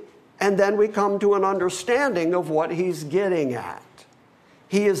literally, and then we come to an understanding of what he's getting at.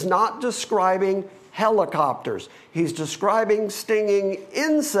 He is not describing helicopters. He's describing stinging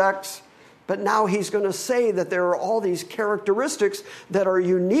insects. But now he's going to say that there are all these characteristics that are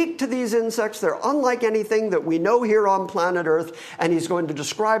unique to these insects. They're unlike anything that we know here on planet Earth. And he's going to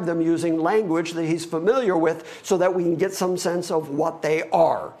describe them using language that he's familiar with so that we can get some sense of what they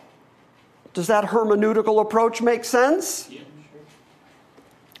are. Does that hermeneutical approach make sense? Yeah, sure.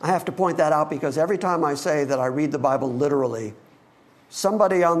 I have to point that out because every time I say that I read the Bible literally,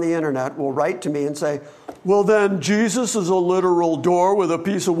 somebody on the internet will write to me and say, well, then Jesus is a literal door with a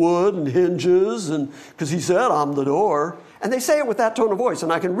piece of wood and hinges, and because he said, I'm the door. And they say it with that tone of voice,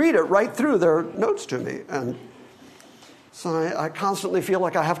 and I can read it right through their notes to me. And so I constantly feel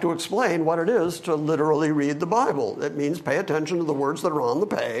like I have to explain what it is to literally read the Bible. It means pay attention to the words that are on the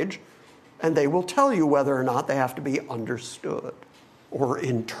page, and they will tell you whether or not they have to be understood or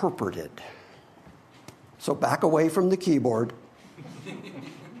interpreted. So back away from the keyboard.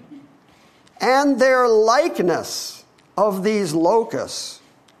 And their likeness of these locusts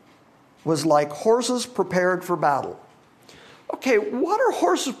was like horses prepared for battle. Okay, what are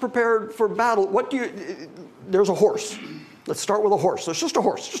horses prepared for battle? There's a horse. Let's start with a horse. So it's just a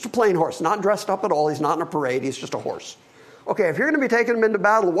horse, just a plain horse, not dressed up at all. He's not in a parade. He's just a horse. Okay, if you're going to be taking him into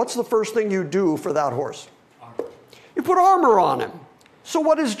battle, what's the first thing you do for that horse? You put armor on him. So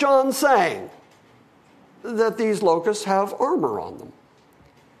what is John saying? That these locusts have armor on them.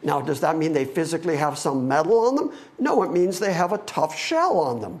 Now, does that mean they physically have some metal on them? No, it means they have a tough shell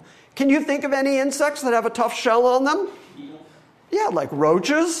on them. Can you think of any insects that have a tough shell on them? Yeah, like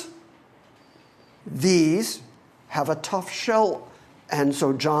roaches. These have a tough shell. And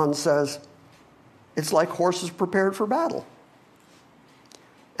so John says, it's like horses prepared for battle.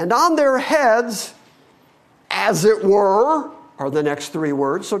 And on their heads, as it were, are the next three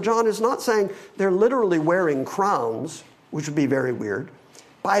words. So John is not saying they're literally wearing crowns, which would be very weird.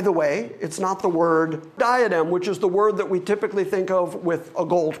 By the way, it's not the word diadem, which is the word that we typically think of with a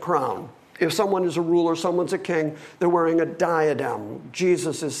gold crown. If someone is a ruler, someone's a king, they're wearing a diadem.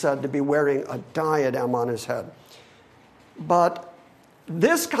 Jesus is said to be wearing a diadem on his head. But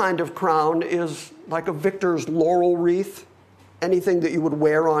this kind of crown is like a victor's laurel wreath. Anything that you would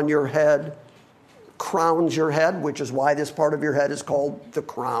wear on your head crowns your head, which is why this part of your head is called the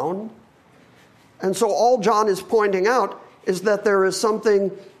crown. And so all John is pointing out is that there is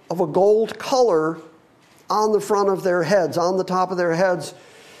something of a gold color on the front of their heads, on the top of their heads.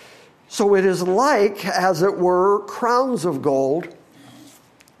 So it is like, as it were, crowns of gold.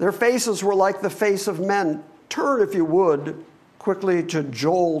 Their faces were like the face of men. Turn, if you would, quickly to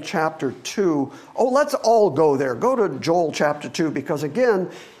Joel chapter 2. Oh, let's all go there. Go to Joel chapter 2, because again,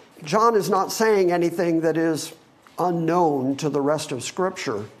 John is not saying anything that is unknown to the rest of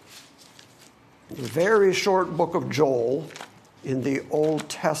Scripture. The very short book of Joel in the Old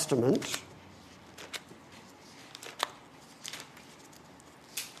Testament.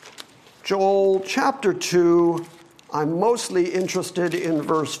 Joel chapter 2, I'm mostly interested in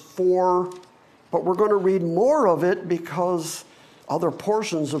verse 4, but we're going to read more of it because other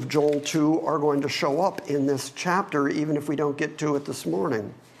portions of Joel 2 are going to show up in this chapter, even if we don't get to it this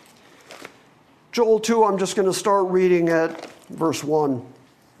morning. Joel 2, I'm just going to start reading at verse 1.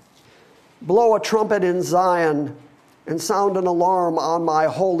 Blow a trumpet in Zion and sound an alarm on my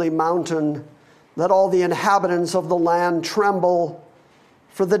holy mountain. Let all the inhabitants of the land tremble,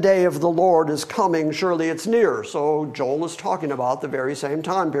 for the day of the Lord is coming. Surely it's near. So Joel is talking about the very same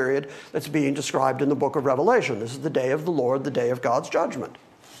time period that's being described in the book of Revelation. This is the day of the Lord, the day of God's judgment.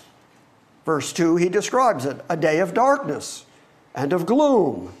 Verse 2, he describes it, a day of darkness and of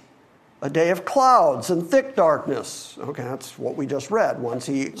gloom, a day of clouds and thick darkness. Okay, that's what we just read. Once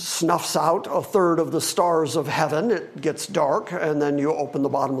he snuffs out a third of the stars of heaven, it gets dark, and then you open the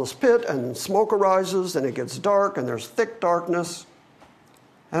bottomless pit, and smoke arises, and it gets dark, and there's thick darkness.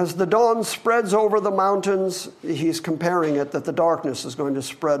 As the dawn spreads over the mountains, he's comparing it that the darkness is going to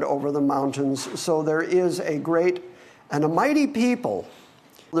spread over the mountains. So there is a great and a mighty people.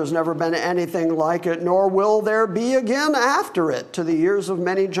 There's never been anything like it, nor will there be again after it to the years of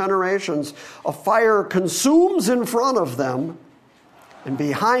many generations. A fire consumes in front of them, and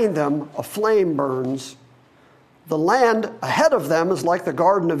behind them a flame burns. The land ahead of them is like the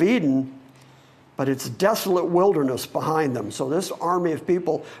Garden of Eden, but it's desolate wilderness behind them. So this army of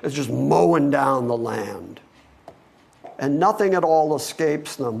people is just mowing down the land, and nothing at all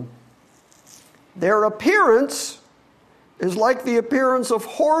escapes them. Their appearance is like the appearance of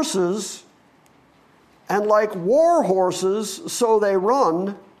horses, and like war horses, so they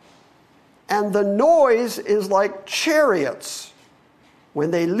run, and the noise is like chariots when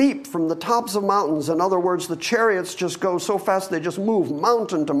they leap from the tops of mountains. In other words, the chariots just go so fast they just move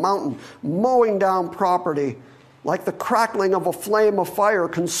mountain to mountain, mowing down property, like the crackling of a flame of fire,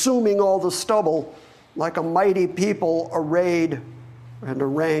 consuming all the stubble, like a mighty people arrayed and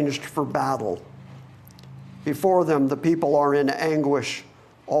arranged for battle. Before them, the people are in anguish.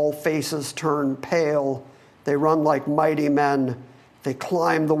 All faces turn pale. They run like mighty men. They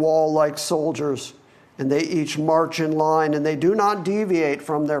climb the wall like soldiers, and they each march in line, and they do not deviate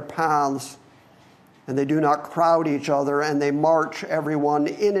from their paths, and they do not crowd each other, and they march everyone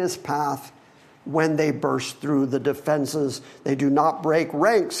in his path. When they burst through the defenses, they do not break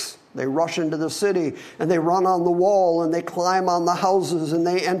ranks. They rush into the city, and they run on the wall, and they climb on the houses, and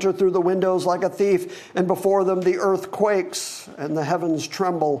they enter through the windows like a thief. And before them the earth quakes, and the heavens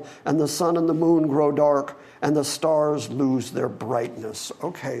tremble, and the sun and the moon grow dark, and the stars lose their brightness.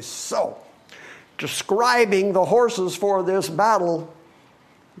 Okay, so describing the horses for this battle,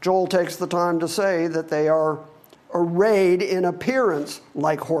 Joel takes the time to say that they are arrayed in appearance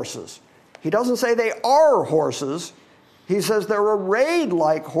like horses. He doesn't say they are horses. He says they're arrayed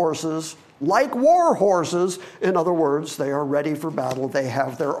like horses, like war horses. In other words, they are ready for battle. They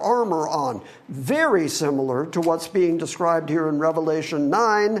have their armor on. Very similar to what's being described here in Revelation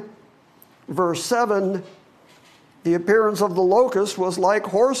 9, verse 7. The appearance of the locust was like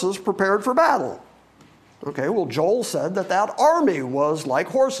horses prepared for battle. Okay, well, Joel said that army was like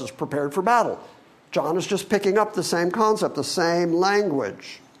horses prepared for battle. John is just picking up the same concept, the same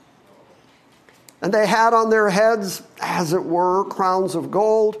language. And they had on their heads, as it were, crowns of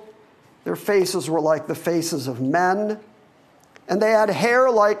gold. Their faces were like the faces of men. And they had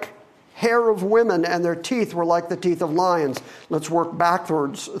hair like hair of women, and their teeth were like the teeth of lions. Let's work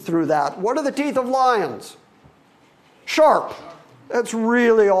backwards through that. What are the teeth of lions? Sharp. That's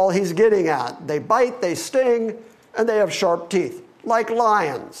really all he's getting at. They bite, they sting, and they have sharp teeth, like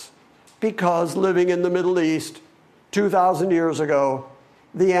lions. Because living in the Middle East 2,000 years ago,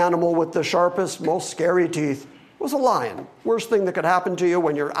 the animal with the sharpest, most scary teeth was a lion. Worst thing that could happen to you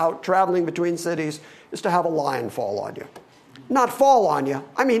when you're out traveling between cities is to have a lion fall on you. Not fall on you,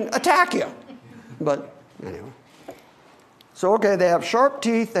 I mean attack you. But anyway. So, okay, they have sharp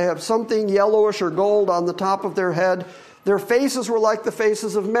teeth. They have something yellowish or gold on the top of their head. Their faces were like the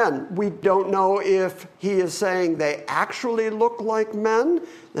faces of men. We don't know if he is saying they actually look like men,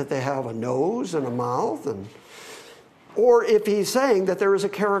 that they have a nose and a mouth, or if he's saying that there is a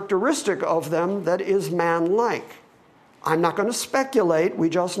characteristic of them that is man-like. I'm not going to speculate. We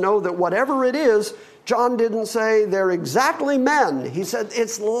just know that whatever it is, John didn't say they're exactly men. He said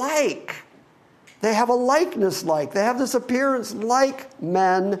it's like. They have a likeness like. They have this appearance like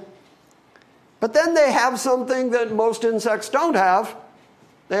men. But then they have something that most insects don't have.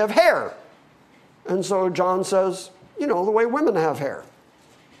 They have hair. And so John says, the way women have hair.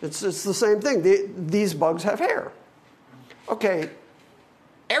 It's the same thing. These bugs have hair. Okay,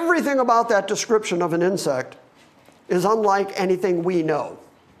 everything about that description of an insect is unlike anything we know.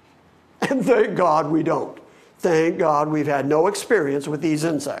 And thank God we don't. Thank God we've had no experience with these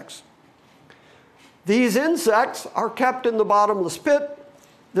insects. These insects are kept in the bottomless pit.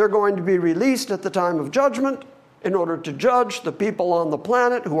 They're going to be released at the time of judgment in order to judge the people on the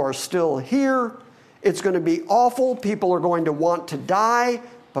planet who are still here. It's going to be awful. People are going to want to die.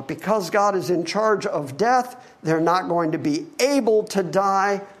 But because God is in charge of death, they're not going to be able to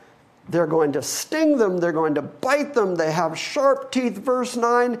die. They're going to sting them. They're going to bite them. They have sharp teeth, verse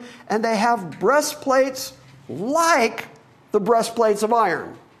 9, and they have breastplates like the breastplates of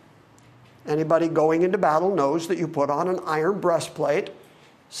iron. Anybody going into battle knows that you put on an iron breastplate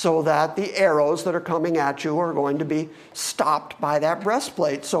so that the arrows that are coming at you are going to be stopped by that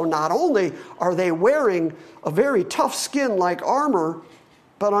breastplate. So not only are they wearing a very tough skin like armor,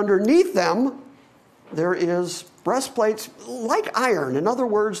 but underneath them, there is breastplates like iron. In other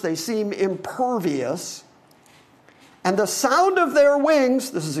words, they seem impervious. And the sound of their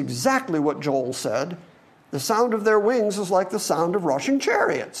wings, this is exactly what Joel said, the sound of their wings is like the sound of rushing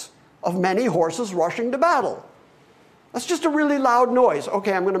chariots, of many horses rushing to battle. That's just a really loud noise.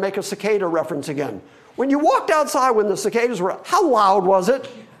 Okay, I'm going to make a cicada reference again. When you walked outside when the cicadas were, how loud was it?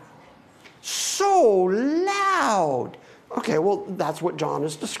 So loud. Okay, well, that's what John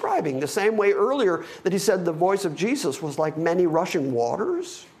is describing. The same way earlier that he said the voice of Jesus was like many rushing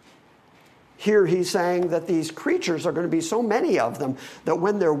waters. Here he's saying that these creatures are going to be so many of them that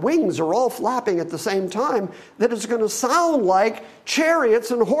when their wings are all flapping at the same time, that it's going to sound like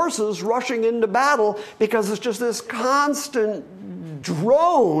chariots and horses rushing into battle, because it's just this constant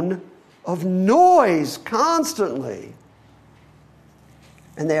drone of noise constantly.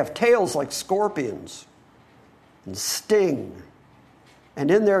 And they have tails like scorpions and sting. And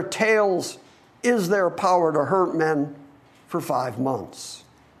in their tails is their power to hurt men for 5 months.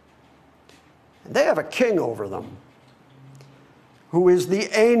 And they have a king over them, who is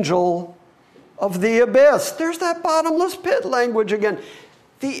the angel of the abyss. There's that bottomless pit language again.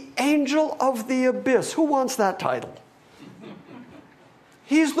 The angel of the abyss. Who wants that title?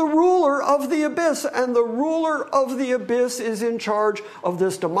 He's the ruler of the abyss, and the ruler of the abyss is in charge of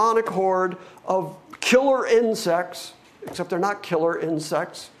this demonic horde of killer insects, except they're not killer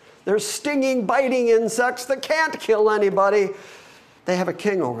insects. They're stinging, biting insects that can't kill anybody. They have a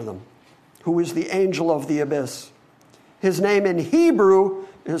king over them, who is the angel of the abyss. His name in Hebrew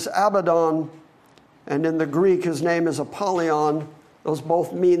is Abaddon, and in the Greek his name is Apollyon. Those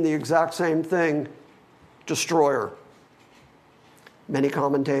both mean the exact same thing, destroyer. Many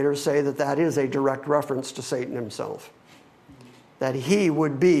commentators say that that is a direct reference to Satan himself, that he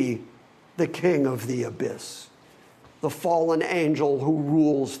would be the king of the abyss, the fallen angel who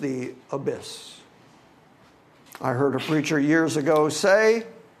rules the abyss. I heard a preacher years ago say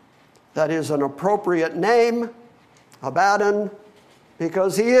that is an appropriate name A bad one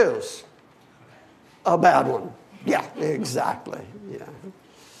because he is a bad one. Yeah, exactly. Yeah.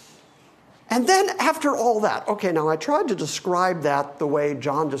 And then after all that, okay, now I tried to describe that the way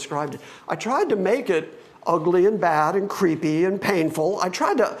John described it. I tried to make it ugly and bad and creepy and painful. I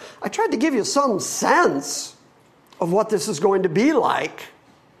tried to give you some sense of what this is going to be like.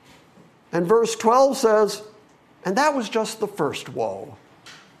 And verse 12 says, and that was just the first woe.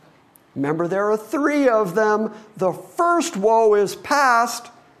 Remember, there are 3 of them. The first woe is past,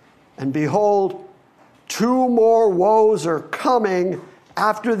 and behold, 2 more woes are coming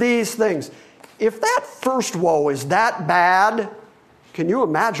after these things. If that first woe is that bad, can you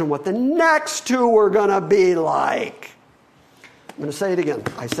imagine what the next 2 are going to be like? I'm going to say it again.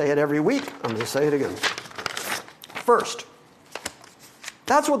 I say it every week. I'm going to say it again. First,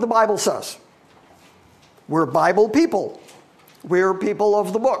 that's what the Bible says. We're Bible people. We're people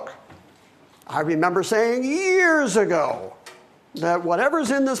of the book. I remember saying years ago that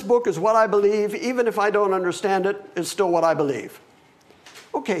whatever's in this book is what I believe. Even if I don't understand it, it's still what I believe.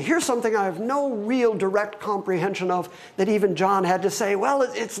 Okay, here's something I have no real direct comprehension of that even John had to say, well,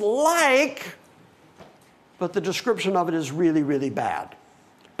 it's like, but the description of it is really, really bad.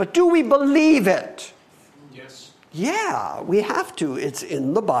 But do we believe it? Yes. Yeah, we have to. It's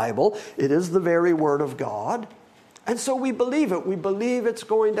in the Bible. It is the very Word of God. And so we believe it. We believe it's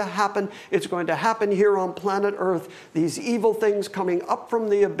going to happen. It's going to happen here on planet Earth. These evil things coming up from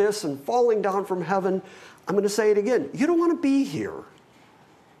the abyss and falling down from heaven. I'm going to say it again. You don't want to be here.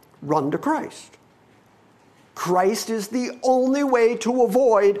 Run to Christ. Christ is the only way to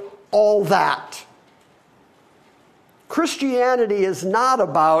avoid all that. Christianity is not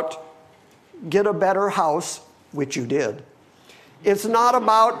about get a better house, which you did. It's not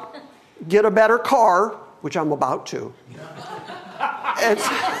about get a better car, which I'm about to. It's,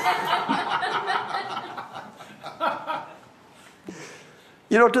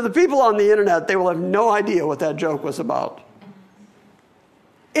 to the people on the internet, they will have no idea what that joke was about.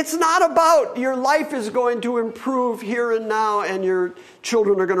 It's not about your life is going to improve here and now and your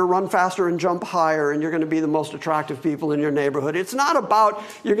children are going to run faster and jump higher and you're going to be the most attractive people in your neighborhood. It's not about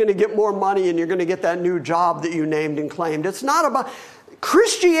you're going to get more money and you're going to get that new job that you named and claimed. It's not about...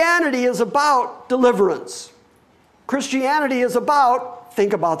 Christianity is about deliverance. Christianity is about,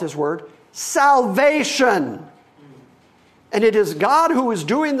 think about this word, salvation. And it is God who is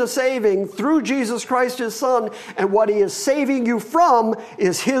doing the saving through Jesus Christ, his Son, and what he is saving you from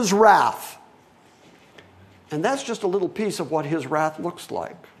is his wrath. And that's just a little piece of what his wrath looks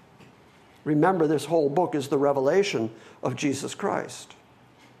like. Remember, this whole book is the revelation of Jesus Christ.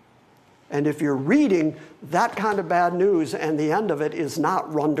 And if you're reading that kind of bad news and the end of it is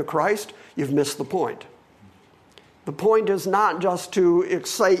not run to Christ, you've missed the point. The point is not just to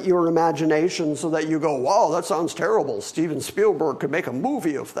excite your imagination so that you go, wow, that sounds terrible. Steven Spielberg could make a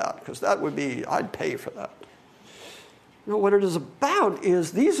movie of that, because that would be, I'd pay for that. No, what it is about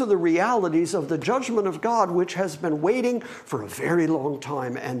is these are the realities of the judgment of God, which has been waiting for a very long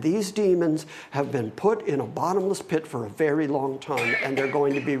time. And these demons have been put in a bottomless pit for a very long time. And they're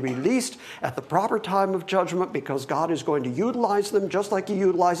going to be released at the proper time of judgment because God is going to utilize them just like he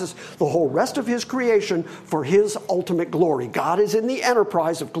utilizes the whole rest of his creation for his ultimate glory. God is in the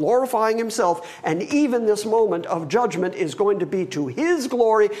enterprise of glorifying himself. And even this moment of judgment is going to be to his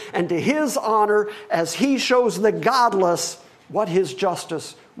glory and to his honor as he shows the godless what his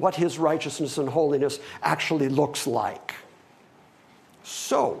justice, what his righteousness and holiness actually looks like.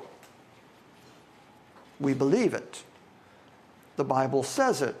 So, we believe it. The Bible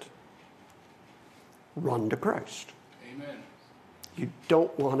says it. Run to Christ. Amen. You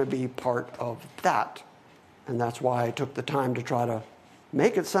don't want to be part of that. And that's why I took the time to try to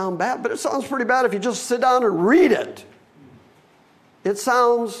make it sound bad. But it sounds pretty bad if you just sit down and read it. It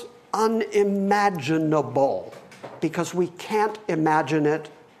sounds unimaginable. Because we can't imagine it,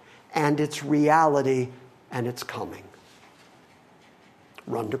 and it's reality, and it's coming.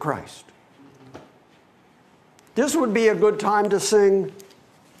 Run to Christ. This would be a good time to sing,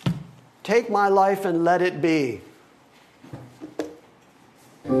 "Take My Life and Let It Be."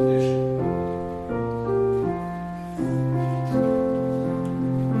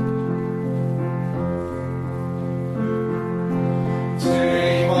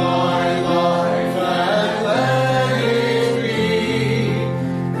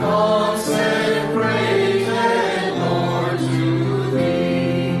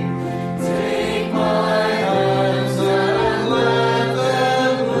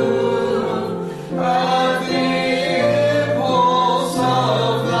 Nothing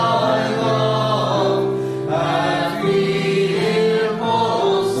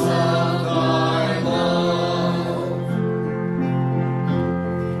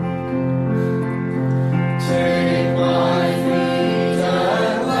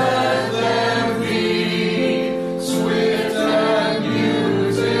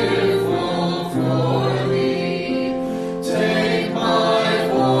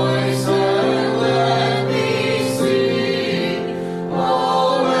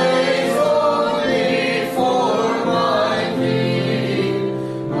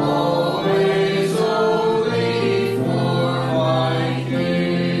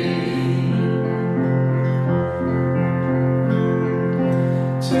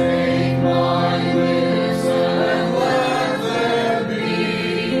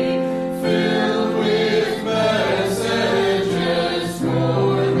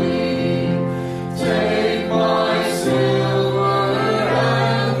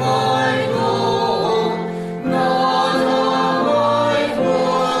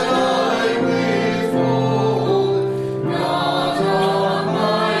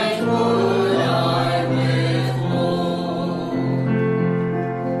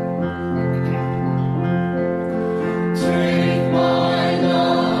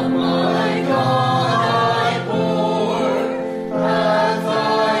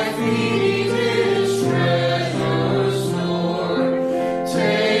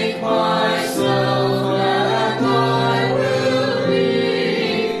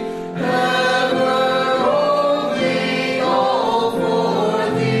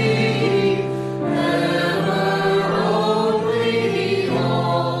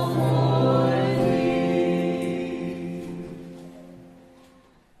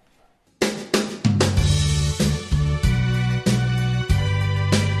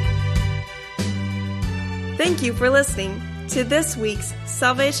Thank you for listening to this week's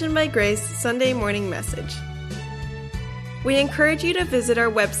Salvation by Grace Sunday morning message. We encourage you to visit our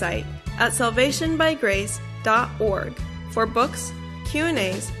website at salvationbygrace.org for books,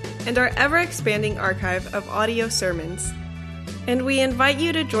 Q&As, and our ever-expanding archive of audio sermons. And we invite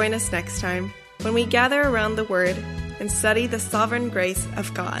you to join us next time when we gather around the Word and study the sovereign grace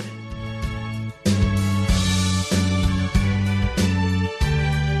of God.